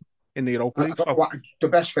this season in the Europa I League. don't know So what the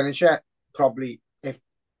best finisher probably if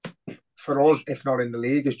for us, if not in the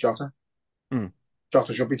league, is Jota. Hmm.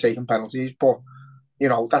 Jota should be taking penalties, but you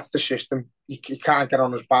know that's the system. You can't get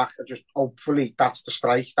on his back. Just hopefully that's the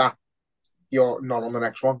strike that you're not on the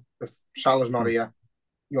next one. If Salah's not here,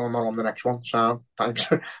 you're not on the next one. So thanks,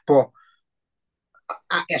 but.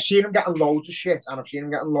 I've seen him getting loads of shit, and I've seen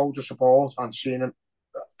him getting loads of support, and seen him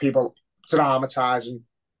people dramatising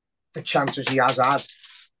the chances he has had.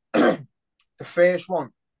 The first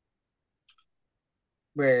one,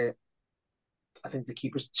 where I think the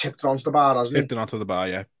keeper's tipped it onto the bar, hasn't he? tipped it onto the bar,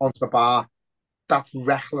 yeah. Onto the bar. That's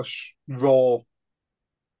reckless, raw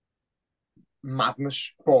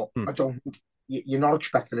madness. But I don't think you're not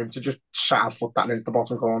expecting him to just side foot that into the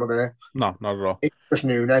bottom corner there. No, not at all. It's just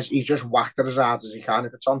Núñez. He's just whacked it as hard as he can.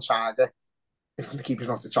 If it's onside, if the keeper's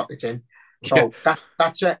not the top, it's in. So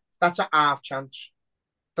that's a half chance.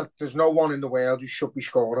 There's no one in the world who should be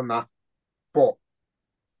scoring that. But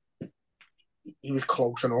he was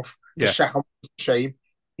close enough. The second one was the same.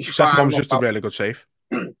 The second one was just a really good save.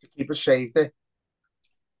 The keeper saved it.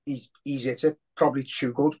 He's hit it probably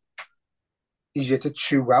too good. He's hit it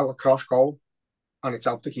too well across goal, and it's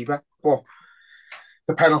helped the keeper. But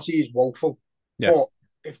the penalty is woeful. Yeah. But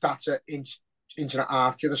if that's an inch and a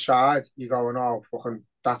half to the side, you're going, oh, fucking,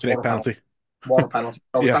 that's what a penalty. What a penalty.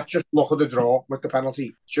 So that's just luck of the draw with the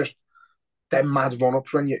penalty. Just them mad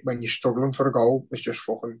run-ups when you're struggling for a goal. It's just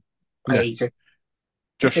fucking, I hate it.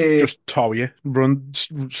 Just tow you. Run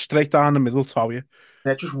straight down the middle, tow you.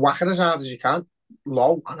 Yeah, just whack it as hard as you can.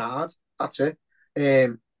 Low and hard. That's it.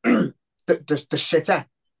 The sitter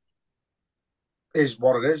is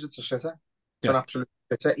what it is. It's a sitter. It's an absolute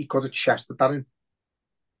sitter. He could have chested that in.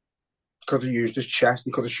 Could have used his chest.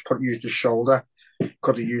 He could have used his shoulder.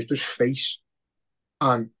 Could have used his face,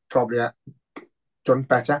 and probably done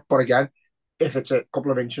better. But again, if it's a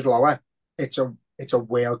couple of inches lower, it's a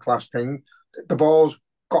world class thing. The ball's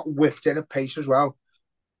got whiffed in at pace as well,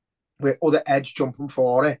 with other edge jumping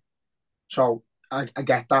for it. So I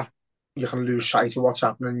get that. You can lose sight of what's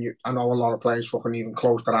happening. I know a lot of players fucking even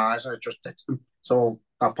close their eyes and it just hits them. So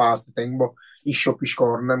that part's the thing. But he should be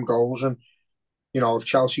scoring them goals. And, you know, if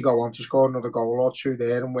Chelsea go on to score another goal or two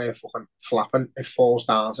there and we're fucking flapping, it falls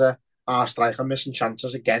down to our striker missing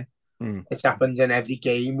chances again. It's happened in every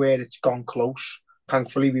game where it's gone close.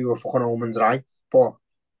 Thankfully, we were fucking home and dry. But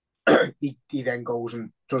he then goes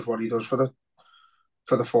and does what he does for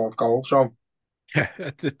the fourth goal. So,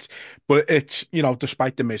 yeah, but it's, you know,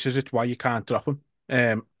 despite the misses, it's why you can't drop him.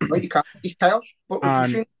 Well, you can't. He's chaos. But if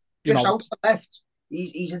you see out to the left,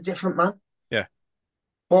 he's a different man. Yeah.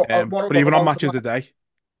 But even on Match of the Day,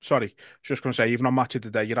 sorry, just going to say, even on Match of the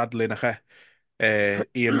Day, you had Lineker,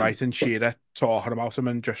 Ian Wright and Shearer talking about him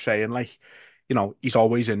and just saying, like, you know, he's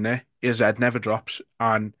always in there. His head never drops.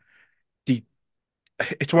 And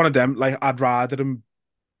it's one of them, like, I'd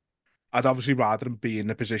obviously rather him be in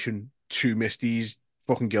the position to miss these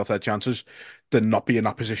fucking gilt-edged chances than not be in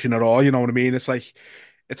that position at all. You know what I mean? It's like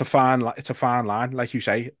it's a fine line, like you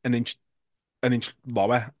say, an inch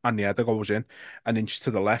lower, and the header goes in, an inch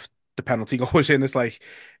to the left, the penalty goes in. It's like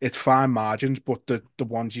it's fine margins, but the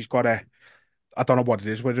ones he's got I don't know what it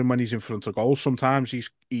is with him when he's in front of goals. Sometimes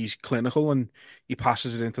he's clinical and he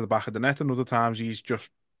passes it into the back of the net, and other times he's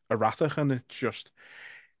just erratic, and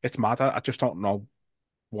it's mad. I just don't know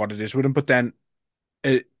what it is with him, but then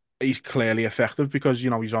he's clearly effective because, you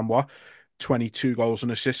know, he's on 22 goals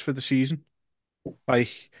and assists for the season.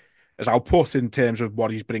 Like, his output in terms of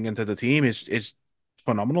what he's bringing to the team is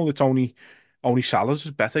phenomenal. It's only Salah's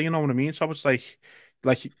is better, you know what I mean? So it's like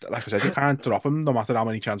I said, you can't drop him no matter how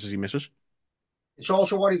many chances he misses. It's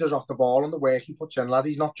also what he does off the ball and the work he puts in, lad.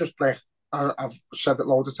 He's not just like, I've said it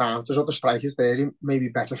loads of times, there's other strikers there who maybe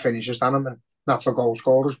better finishers than him and natural goal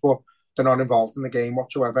scorers, but they're not involved in the game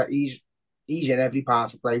whatsoever. He's in every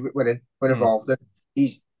part of play we're involved in.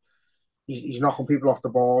 He's knocking people off the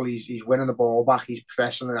ball. He's winning the ball back. He's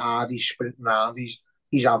pressing it hard. He's sprinting around.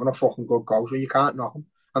 He's having a fucking good goal. So you can't knock him,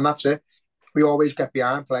 and that's it. We always get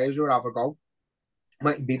behind players who have a goal.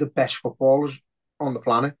 Might be the best footballers on the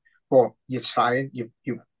planet, but you're trying.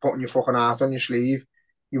 You're putting your fucking heart on your sleeve.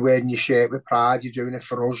 You're wearing your shirt with pride. You're doing it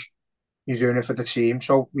for us. You're doing it for the team.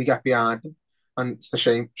 So we get behind him. And it's the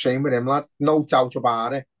same with him, lad. No doubt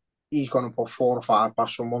about it. He's going to put 4 or 5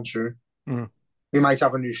 past someone soon. We might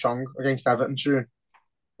have a new song against Everton soon.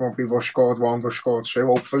 Won't be Rush scored 1, Rush scored 2,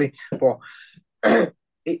 hopefully. But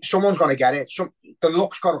someone's going to get it. The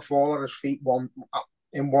luck's got to fall at his feet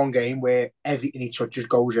in one game where everything he touches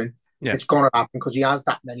goes in. Yeah. It's going to happen because he has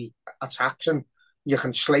that many attacks, and you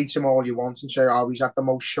can slate him all you want and say, oh, he's at the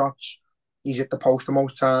most shots, he's at the post the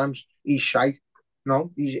most times, he's shite.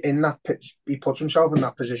 No, he's in that. He puts himself in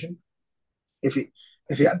that position. If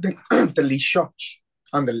he had the least shots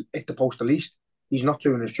and hit the post the least, he's not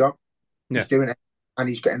doing his job. Yeah. He's doing it, and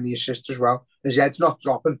he's getting the assists as well. His head's not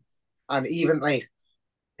dropping, and even like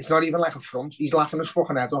it's not even like a front. He's laughing his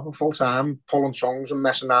fucking head off full time, pulling songs and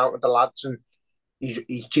messing out with the lads, and he's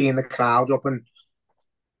geeing the crowd up. And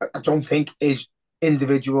I don't think his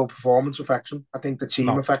individual performance affects him. I think the team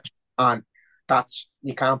affects him, and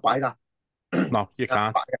you can't buy that. No, you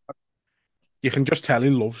can't. You can just tell he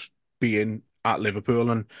loves being at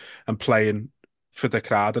Liverpool and playing for the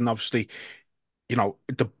crowd, and obviously, you know,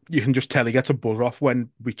 you can just tell he gets a buzz off when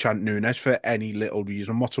we chant Nunes for any little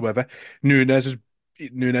reason whatsoever. Nunes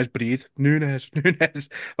breathe. Nunes.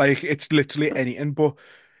 Like, it's literally anything. But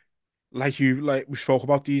like we spoke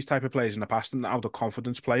about these type of players in the past and how the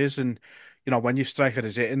confidence players, and you know, when your striker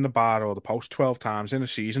is hitting the bar or the post 12 times in a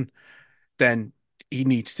season, then he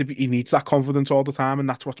needs that confidence all the time, and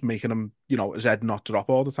that's what's making him, you know, his head not drop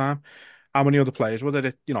all the time. How many other players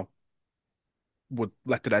would would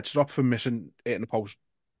let their heads drop for missing hitting the post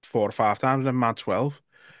 4 or 5 times in man 12?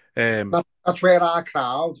 That's where our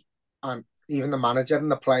crowd and even the manager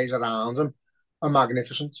and the players around him are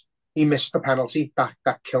magnificent. He missed the penalty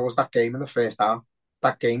that kills that game in the first half.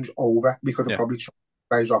 That game's over. We could have probably shut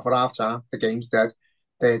the players off at half time. The game's dead.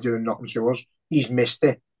 They're doing nothing to us. He's missed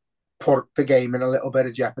it. Put the game in a little bit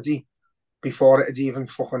of jeopardy before it had even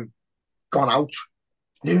fucking gone out.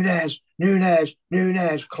 Nunes,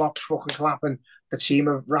 Klopp's fucking clapping. The team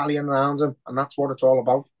are rallying around him, and that's what it's all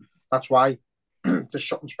about. That's why there's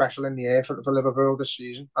something special in the air for Liverpool this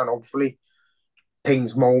season, and hopefully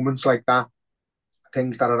moments like that,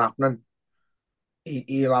 things that are happening,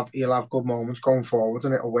 he'll have good moments going forward,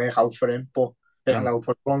 and it'll work out for him. But it'll help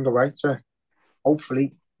us along the way to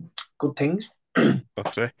hopefully good things.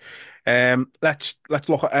 That's it. Let's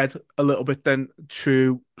look ahead a little bit then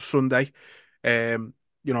to Sunday.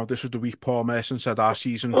 You know, this is the week Paul Merson said our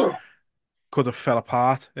season could have fell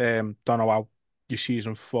apart. Don't know how your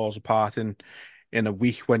season falls apart in a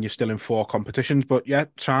week when you're still in 4 competitions, but yeah,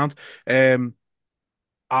 sound.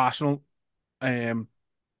 Arsenal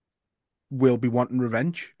will be wanting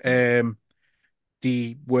revenge.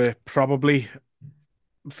 They were probably,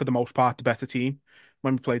 for the most part, the better team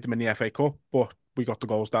when we played them in the FA Cup, but we got the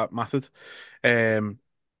goals that mattered.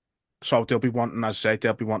 So they'll be wanting, as I say,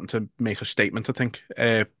 to make a statement, I think,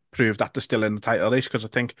 prove that they're still in the title race, because I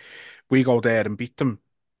think we go there and beat them,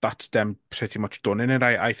 that's them pretty much done in it,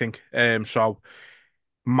 I think. So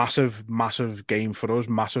massive game for us,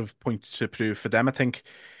 massive point to prove for them. I think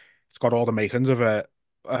it's got all the makings of a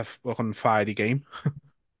fucking fiery game.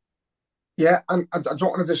 Yeah, and I don't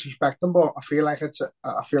want to disrespect them, but I feel like it's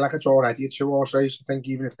already a 2-horse race. I think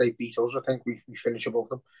even if they beat us, I think we finish above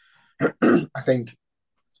them. I think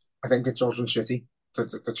it's us and City,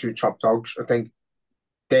 the 2 top dogs. I think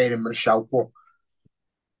they're in with a shout, but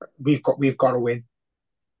we've got to win.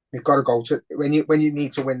 We've got to go to when you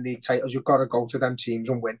need to win league titles, you've got to go to them teams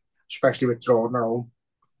and win, especially with drawing at home.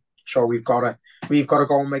 So we've got to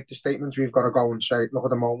go and make the statements. We've got to go and say, look at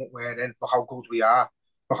the moment we're in, look how good we are,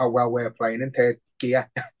 look how well we're playing in third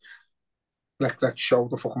gear. Let's show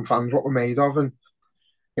the fucking fans what we're made of, and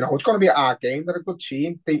you know it's going to be a hard game. They're a good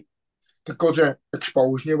team. They're good at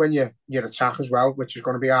exposing you when you attack as well, which is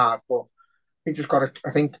going to be hard. But we've just got to.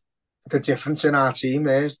 I think the difference in our team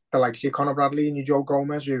is the likes of your Conor Bradley and your Joe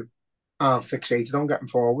Gomez, who aren't fixated on getting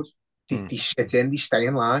forward. They sit in, they stay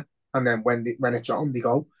in line, and then when it's on, they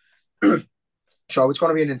go. So it's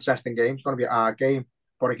going to be an interesting game. It's going to be a hard game.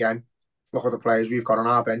 But again, look at the players we've got on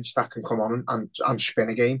our bench that can come on and spin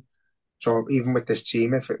a game. So even with this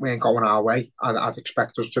team, if it ain't going our way, I'd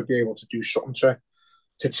expect us to be able to do something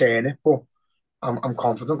to turn it. But I'm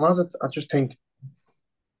confident, lads. I just think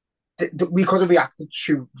we could have reacted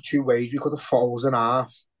two ways. We could have folded in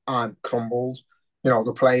half and crumbled. You know,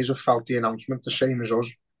 the players have felt the announcement the same as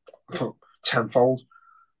us, tenfold.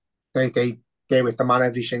 They're with the man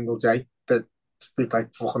every single day. That it's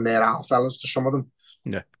like fucking their half fellas to some of them.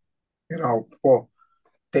 Yeah. You know,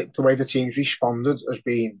 but the way the team's responded has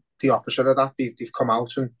been the opposite of that. They've come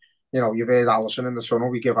out and, you know, you've heard Alisson in the tunnel,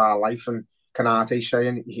 we give our life, and Kanate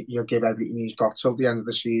saying he'll give everything he's got till the end of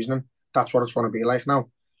the season. And that's what it's going to be like now.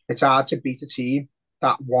 it's hard to beat a team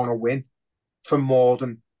that want to win for more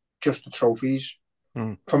than just the trophies,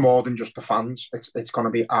 for more than just the fans. It's going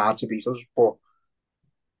to be hard to beat us, but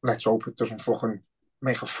let's hope it doesn't fucking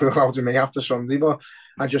make a fool out of me after Sunday. But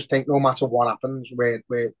I just think no matter what happens,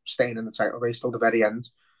 we're staying in the title race till the very end.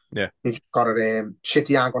 Yeah, we've got it.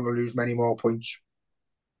 City aren't going to lose many more points.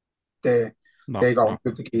 They're going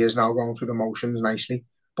through the gears now, going through the motions nicely.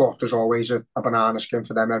 But there's always a banana skin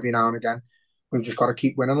for them every now and again. We've just got to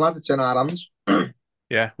keep winning, lad. It's in our hands.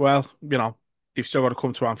 Yeah, well, they've still got to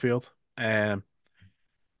come to Anfield.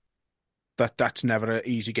 That's never an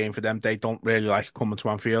easy game for them. They don't really like coming to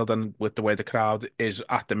Anfield, and with the way the crowd is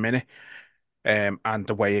at the minute, and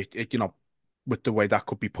the way with the way that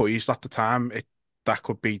could be poised at the time, that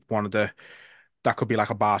could be that could be like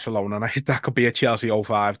a Barcelona night. That could be a Chelsea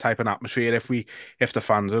 05 type of atmosphere if the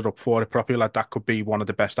fans are up for it properly. Like that could be one of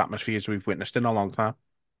the best atmospheres we've witnessed in a long time.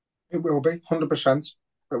 It will be 100%.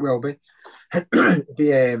 It will be. It'll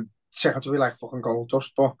be second to be like fucking gold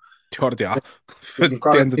dust, but They already are for you've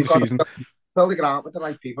got the end of the season. Fill the ground with the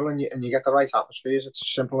right people, and you get the right atmospheres. It's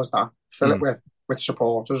as simple as that. Fill it with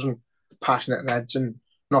supporters and passionate Reds, and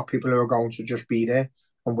not people who are going to just be there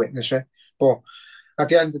and witness it. But at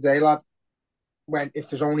the end of the day, lad, if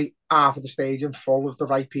there's only half of the stadium full of the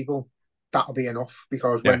right people, that'll be enough.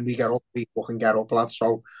 Because when we get up, we fucking get up, lad.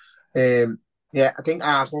 So, I think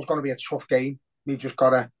Arsenal's going to be a tough game. We've just got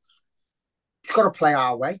to play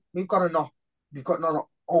our way. We've got to not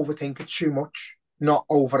overthink it too much, not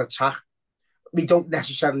over attack. We don't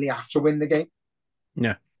necessarily have to win the game.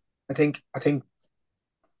 Yeah, I think. I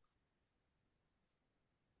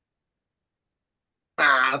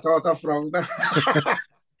thought I froze there.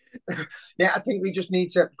 Yeah, I think we just need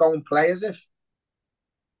to go and play as if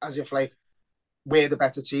like we're the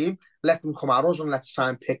better team. Let them come at us and let's try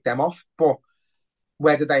and pick them off. But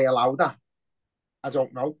whether they allow that, I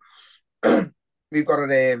don't know. We've got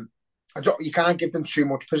to. You can't give them too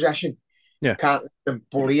much possession. Yeah, you can't let them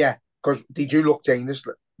bully you because they do look dangerous.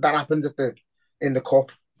 That happened in the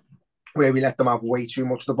cup where we let them have way too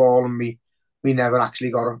much of the ball, and we never actually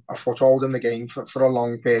got a foothold in the game for a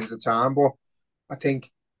long period of time. But I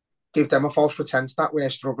think give them a false pretense that we're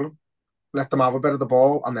struggling. Let them have a bit of the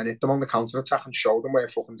ball and then hit them on the counter attack and show them we're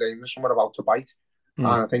fucking dangerous and we're about to bite. And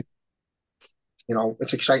I think,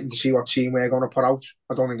 it's exciting to see what team we're going to put out.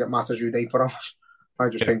 I don't think it matters who they put out. I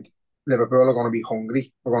just think Liverpool are going to be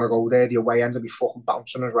hungry. We're going to go there. The away end will be fucking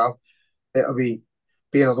bouncing as well. It'll be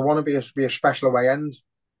another one. It'll be a special away end.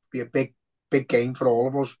 Be a big game for all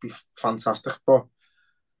of us. Be fantastic. But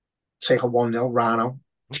take a 1-0 right now.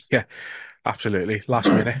 Yeah, absolutely. Last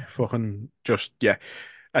minute, fucking just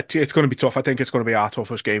It's going to be tough. I think it's going to be our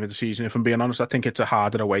toughest game of the season. If I'm being honest, I think it's a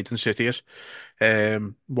harder away than City is.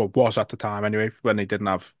 Was at the time anyway when they didn't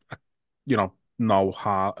have, no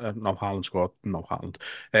Haaland scored, no Haaland,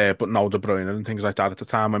 but no De Bruyne and things like that at the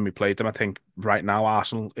time when we played them. I think right now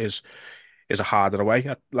Arsenal is a harder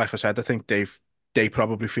away. Like I said, I think they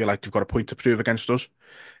probably feel like they've got a point to prove against us,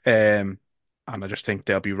 and I just think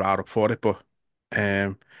they'll be right up for it. But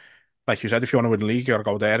like you said, if you want to win the league, you got to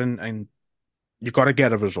go there and you got to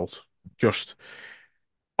get a result. Just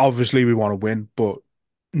obviously we want to win, but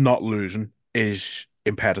not losing is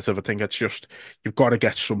imperative. I think it's just you've got to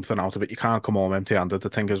get something out of it. You can't come home empty-handed. I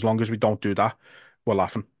think as long as we don't do that, we're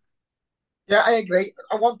laughing. Yeah, I agree.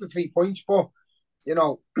 I want the 3 points, but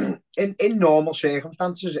in normal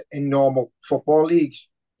circumstances, in normal football leagues,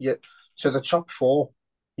 to the top four,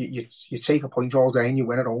 you take a point all day and you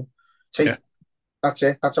win at home. That's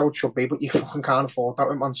it. That's how it should be. But you fucking can't afford that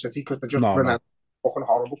with Man City because they're just fucking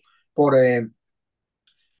horrible. But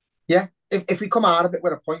if we come out of it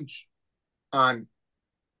with a point and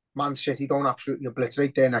Man City don't absolutely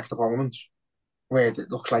obliterate their next opponents, where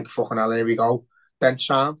it looks like fucking hell, here we go, then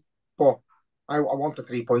sound. But I want the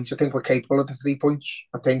 3 points. I think we're capable of the 3 points.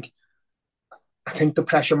 I think the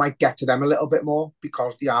pressure might get to them a little bit more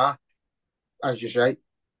because they are, as you say,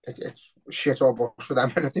 it's shit or bust for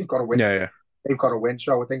them, and they've got to win. Yeah. They've got to win,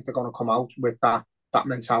 so I think they're going to come out with that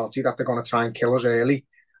mentality that they're going to try and kill us early,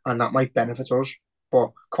 and that might benefit us.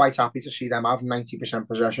 But quite happy to see them have 90%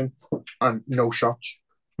 possession and no shots,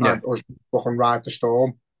 and us fucking ride the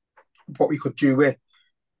storm. But we could do it.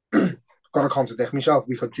 Going to contradict myself.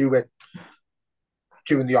 We could do it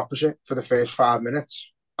doing the opposite for the first 5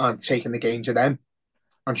 minutes and taking the game to them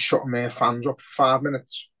and shutting their fans up for 5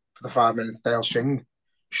 minutes. For the 5 minutes they'll sing,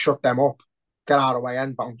 shut them up, get out of the way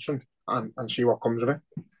and bouncing. And see what comes of it.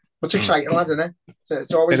 But it's exciting, lads, isn't it?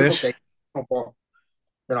 It's always a good game. But,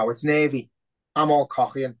 it's nervy. I'm all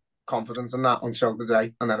cocky and confident in that until the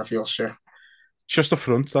day, and then I feel sick. It's just the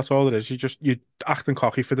front. That's all it is. You acting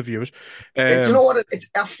cocky for the viewers. Do you know what?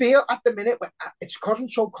 I feel at the minute it's because I'm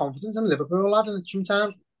so confident in Liverpool, lad, and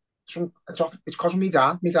sometimes it's because of me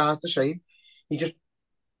dad. My dad's the same. He just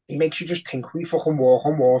he makes you just think we fucking walk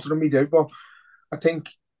on water, and we do. But I think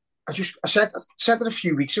I said it a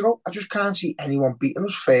few weeks ago. I just can't see anyone beating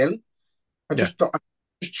us fairly. I Yeah, just don't,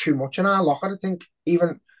 just too much in our locker. I think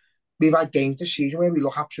even we've had games this season where we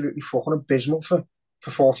look absolutely fucking abysmal for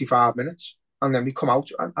 45 minutes, and then we come out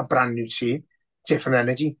a brand new team, different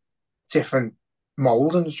energy, different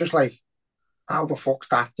mould, and it's just like, how the fuck's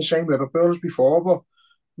that the same Liverpool as before? But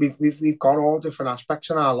we've got all different aspects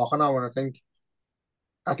in our locker now, and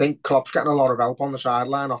I think Klopp's getting a lot of help on the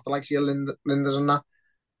sideline after like your Linders and that.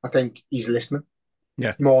 I think he's listening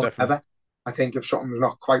yeah, more than definitely. ever. I think if something's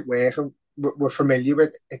not quite working, we're familiar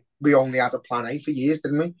with it. We only had a plan A for years,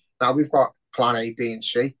 didn't we? Now we've got plan A, B, and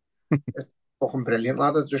C. It's fucking brilliant,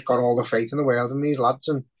 lad. I've just got all the faith in the world in these lads.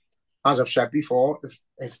 And as I've said before,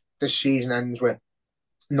 if this season ends with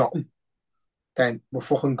nothing, then we're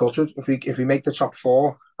fucking gutted. If we make the top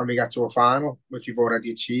four and we get to a final, which we've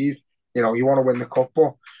already achieved, you want to win the cup.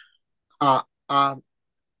 But our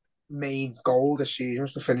main goal this season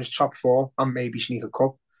is to finish top four and maybe sneak a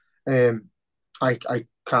cup. Um, I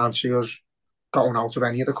can't see us going out of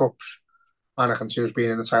any of the cups, and I can see us being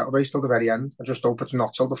in the title race till the very end. I just hope it's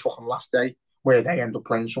not till the fucking last day where they end up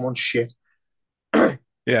playing someone shit.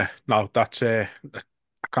 Yeah, no, that's I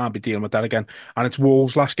can't be dealing with that again. And it's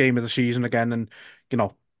Wolves' last game of the season again, and you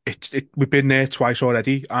know, we've been there twice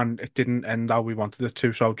already, and it didn't end how we wanted it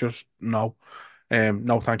to. So just no,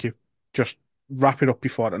 no, thank you. Just wrap it up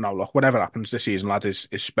before it. No, look, whatever happens this season, lad, is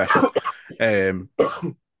special. Um,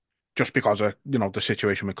 just because of the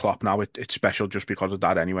situation with Klopp now, it's special just because of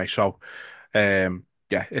that anyway. So,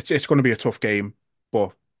 yeah, it's going to be a tough game,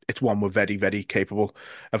 but it's one we're very, very capable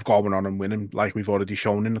of going on and winning, like we've already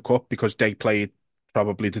shown in the cup, because they played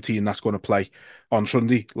probably the team that's going to play on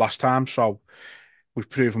Sunday last time. So we've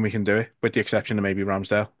proven we can do it, with the exception of maybe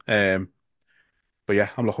Ramsdale. But yeah,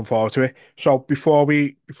 I'm looking forward to it. So before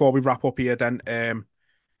we wrap up here, then,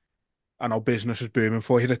 I know business is booming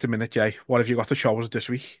for you at the minute, Jay. What have you got to show us this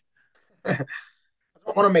week? I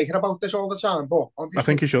don't want to make it about this all the time, but I think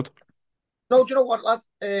obviously, you should. no. Do you know what, lad?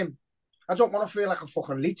 I don't want to feel like a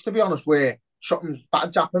fucking leech, to be honest, where something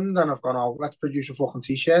bad's happened and I've gone, oh, let's produce a fucking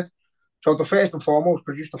t-shirt. So the first and foremost,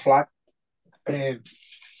 produce the flag,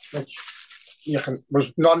 which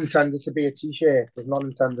was not intended to be a t-shirt, was not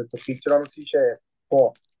intended to feature on a t-shirt,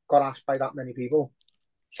 but got asked by that many people.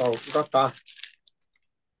 So we got that.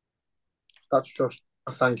 That's just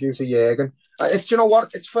a thank you to Jurgen. It's, you know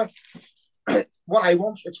what? It's for what I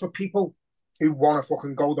want. It's for people who want to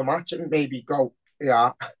fucking go the match and maybe go,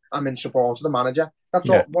 yeah, I'm in support of the manager. That's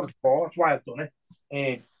Yeah. all what it's for. That's why I've done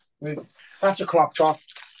it. That's a Klopp top.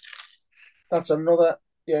 That's another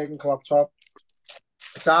Jurgen Klopp top.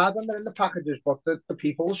 It's hard when they're in the packages, but the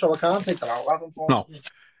people, so I can't take them out, lad, No. unfortunately.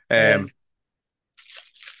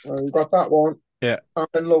 We got that one. Yeah. I'm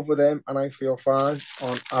in love with him, and I feel fine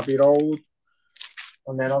on Abbey Road.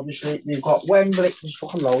 And then obviously we've got Wembley. There's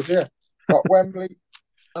fucking loads here. Got Wembley,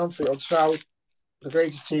 Anfield South, the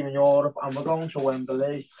greatest team in Europe, and we're going to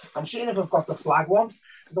Wembley. I'm seeing if I've got the flag one.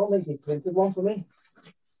 I don't think they printed one for me.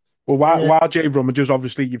 Well, while Jay rummages,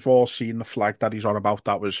 obviously you've all seen the flag that he's on about.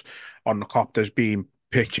 That was on the cop. There's been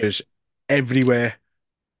pictures everywhere.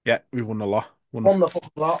 Yeah, we won a lot. Won the fucking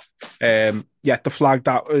lot. Yeah, the flag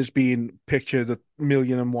that has been pictured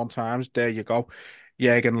 1,000,001 times. There you go.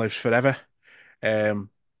 Jürgen lives forever. Um,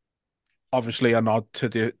 Obviously a nod to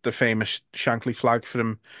the famous Shankly flag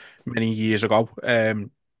from many years ago.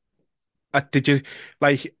 Did you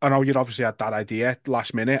like? I know you obviously had that idea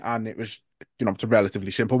last minute, and it was, it's a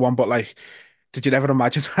relatively simple one, but like, did you never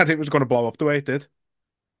imagine that it was going to blow up the way it did?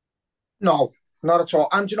 No, not at all.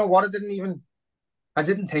 And you know what? I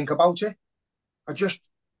didn't think about it. I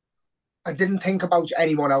didn't think about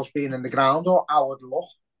anyone else being in the ground or how it would look.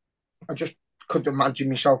 I just could imagine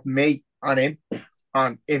myself, me and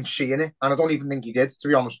him seeing it. And I don't even think he did, to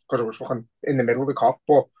be honest, because I was fucking in the middle of the cop.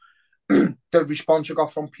 But the response I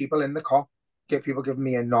got from people in the cop, get people giving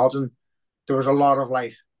me a nod, and there was a lot of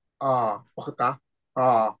like, look at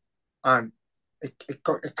that. And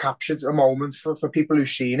it captured a moment for people who've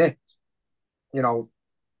seen it.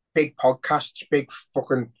 Big podcasts, big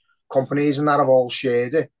fucking companies and that have all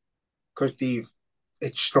shared it because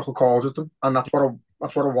it struck a chord with them, and that's what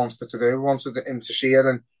I wanted to do. I wanted him to see it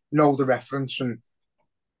and know the reference and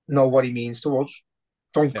know what he means to us.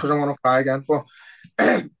 Don't, because I'm going to cry again, but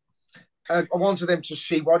I wanted him to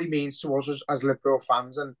see what he means to us as Liverpool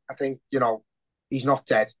fans, and I think he's not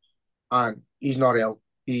dead and he's not ill,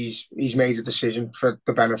 he's made a decision for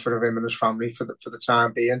the benefit of him and his family for the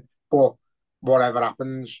time being. But whatever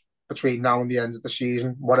happens between now and the end of the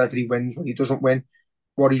season, whatever he wins, when he doesn't win,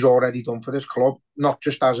 what he's already done for this club, not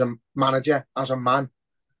just as a manager, as a man,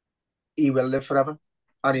 he will live forever.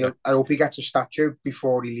 And I hope he gets a statue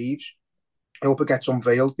before he leaves. I hope it gets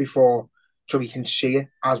unveiled before, so he can see it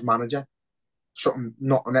as manager. Something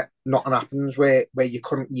nothing happens where you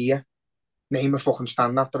couldn't hear, name a fucking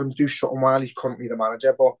stand after him, do something while he's currently the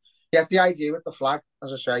manager. But yeah, the idea with the flag,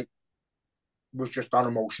 as I say, was just on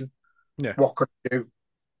emotion. Yeah. What can I do?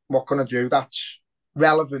 What can I do that's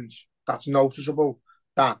relevant, that's noticeable,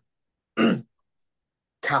 that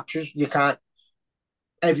captures? You can't.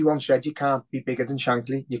 Everyone said you can't be bigger than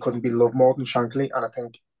Shankly. You couldn't be loved more than Shankly, and I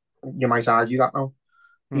think you might argue that now.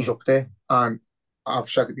 He's up there, and I've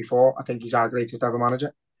said it before. I think he's our greatest ever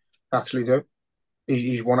manager. I actually do.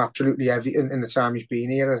 He's won absolutely everything in the time he's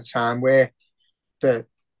been here. At a time where the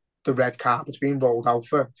red carpet's been rolled out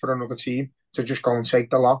for another team to just go and take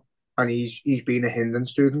the lot, and he's been a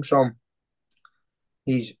hindrance to them. So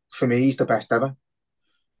for me, he's the best ever.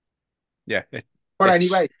 Yeah.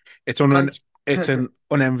 Anyway, it's an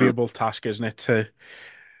unenviable task, isn't it,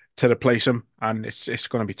 to replace him, and it's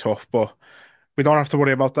going to be tough. But we don't have to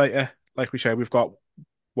worry about that yet. Like we said, we've got,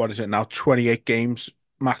 what is it now, 28 games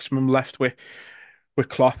maximum left with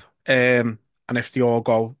Klopp. And if they all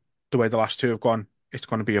go the way the last two have gone, it's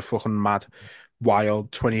going to be a fucking mad,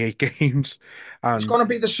 wild 28 games. And it's going to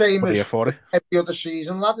be the same as every other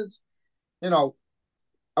season, lad. It's, a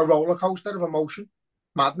roller coaster of emotion,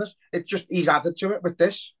 madness. It's just he's added to it with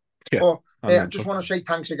this. Yeah, but I just want to say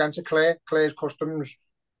thanks again to Claire's Customs,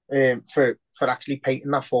 for actually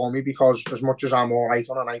painting that for me, because as much as I'm all right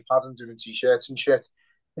on an iPad and doing t-shirts and shit,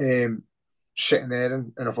 sitting there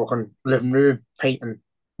in a fucking living room painting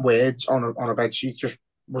words on a bed sheet just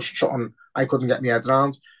was something I couldn't get my head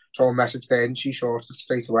around. So I messaged her and she sorted it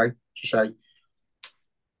straight away to say,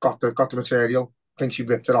 got the material. I think she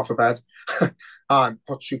ripped it off a bed and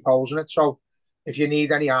put 2 poles in it. So if you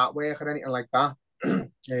need any artwork or anything like that,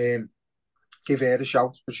 give her a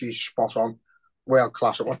shout, because she's spot on, world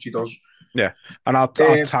class at what she does. Yeah, and I'll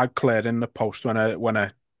tag Claire in the post when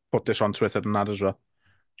I put this on Twitter and that as well.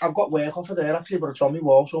 I've got work off of there actually, but it's on my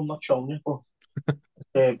wall, so I'm not showing you. But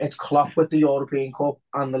it's Klopp with the European Cup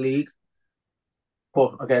and the league.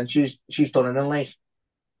 But again, she's done it in like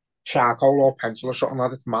charcoal or pencil or something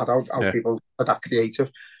like that. It's mad how people are that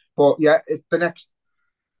creative. But yeah, the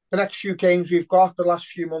next few games we've got, the last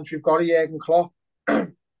few months we've got a Jurgen Klopp.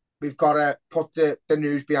 We've got to put the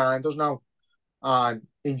news behind us now and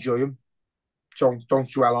enjoy him. Don't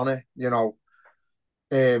dwell on it,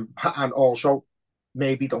 and also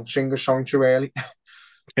maybe don't sing a song too early.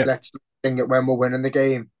 Yeah. Let's sing it when we're winning the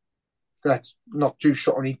game. Let's not do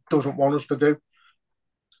something he doesn't want us to do.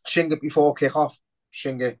 Sing it before kick-off.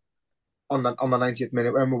 Sing it on the 90th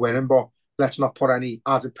minute when we're winning, but let's not put any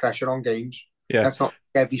added pressure on games. Yeah. Let's not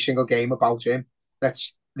every single game about him.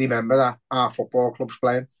 Let's remember that our football club's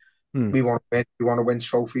playing. We want to win. We want to win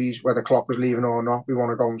trophies, whether Klopp is leaving or not. We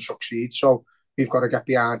want to go and succeed. So we've got to get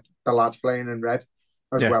behind the lads playing in red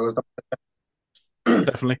as well as the.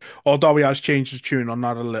 Definitely. Although he has changed his tune on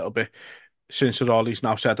that a little bit since it all, he's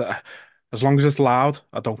now said that as long as it's loud,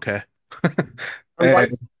 I don't care.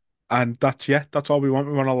 And that's all we want.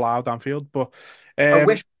 We want a loud Anfield. But I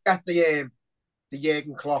wish we got the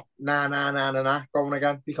Jurgen Klopp nah going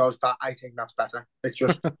again, because I think that's better. It's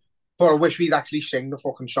just. But I wish we'd actually sing the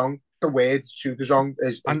fucking song. The words to the song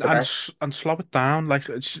is the best. And slow it down. Like,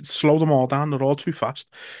 slow them all down. They're all too fast.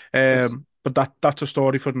 But that's a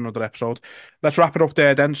story for another episode. Let's wrap it up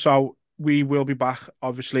there then. So we will be back,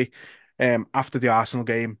 obviously, after the Arsenal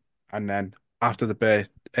game, and then after the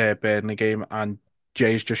Burnley game. And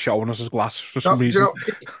Jay's just showing us his glass for some reason.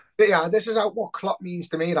 Yeah, this is what Klopp means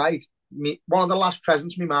to me, right? One of the last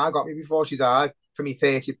presents my ma got me before she died for my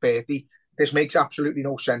 30th birthday. This makes absolutely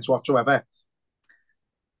no sense whatsoever.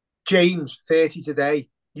 James, 30 today,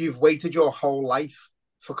 you've waited your whole life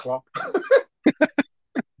for Klopp.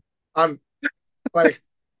 And like,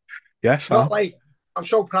 yes, I'm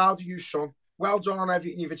so proud of you, son. Well done on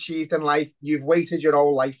everything you've achieved in life. You've waited your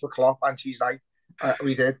whole life for Klopp, and she's right.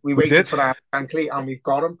 We did. We waited for that, frankly, and we've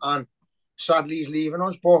got him. And sadly, he's leaving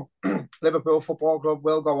us, but Liverpool Football Club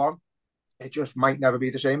will go on. It just might never be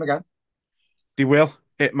the same again. They will.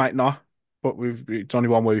 It might not. But it's only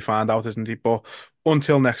one way we find out, isn't it? But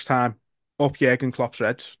until next time, up Jurgen Klopp's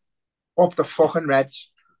Reds. Up the fucking Reds.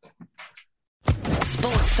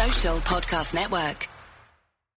 Sports Social Podcast Network.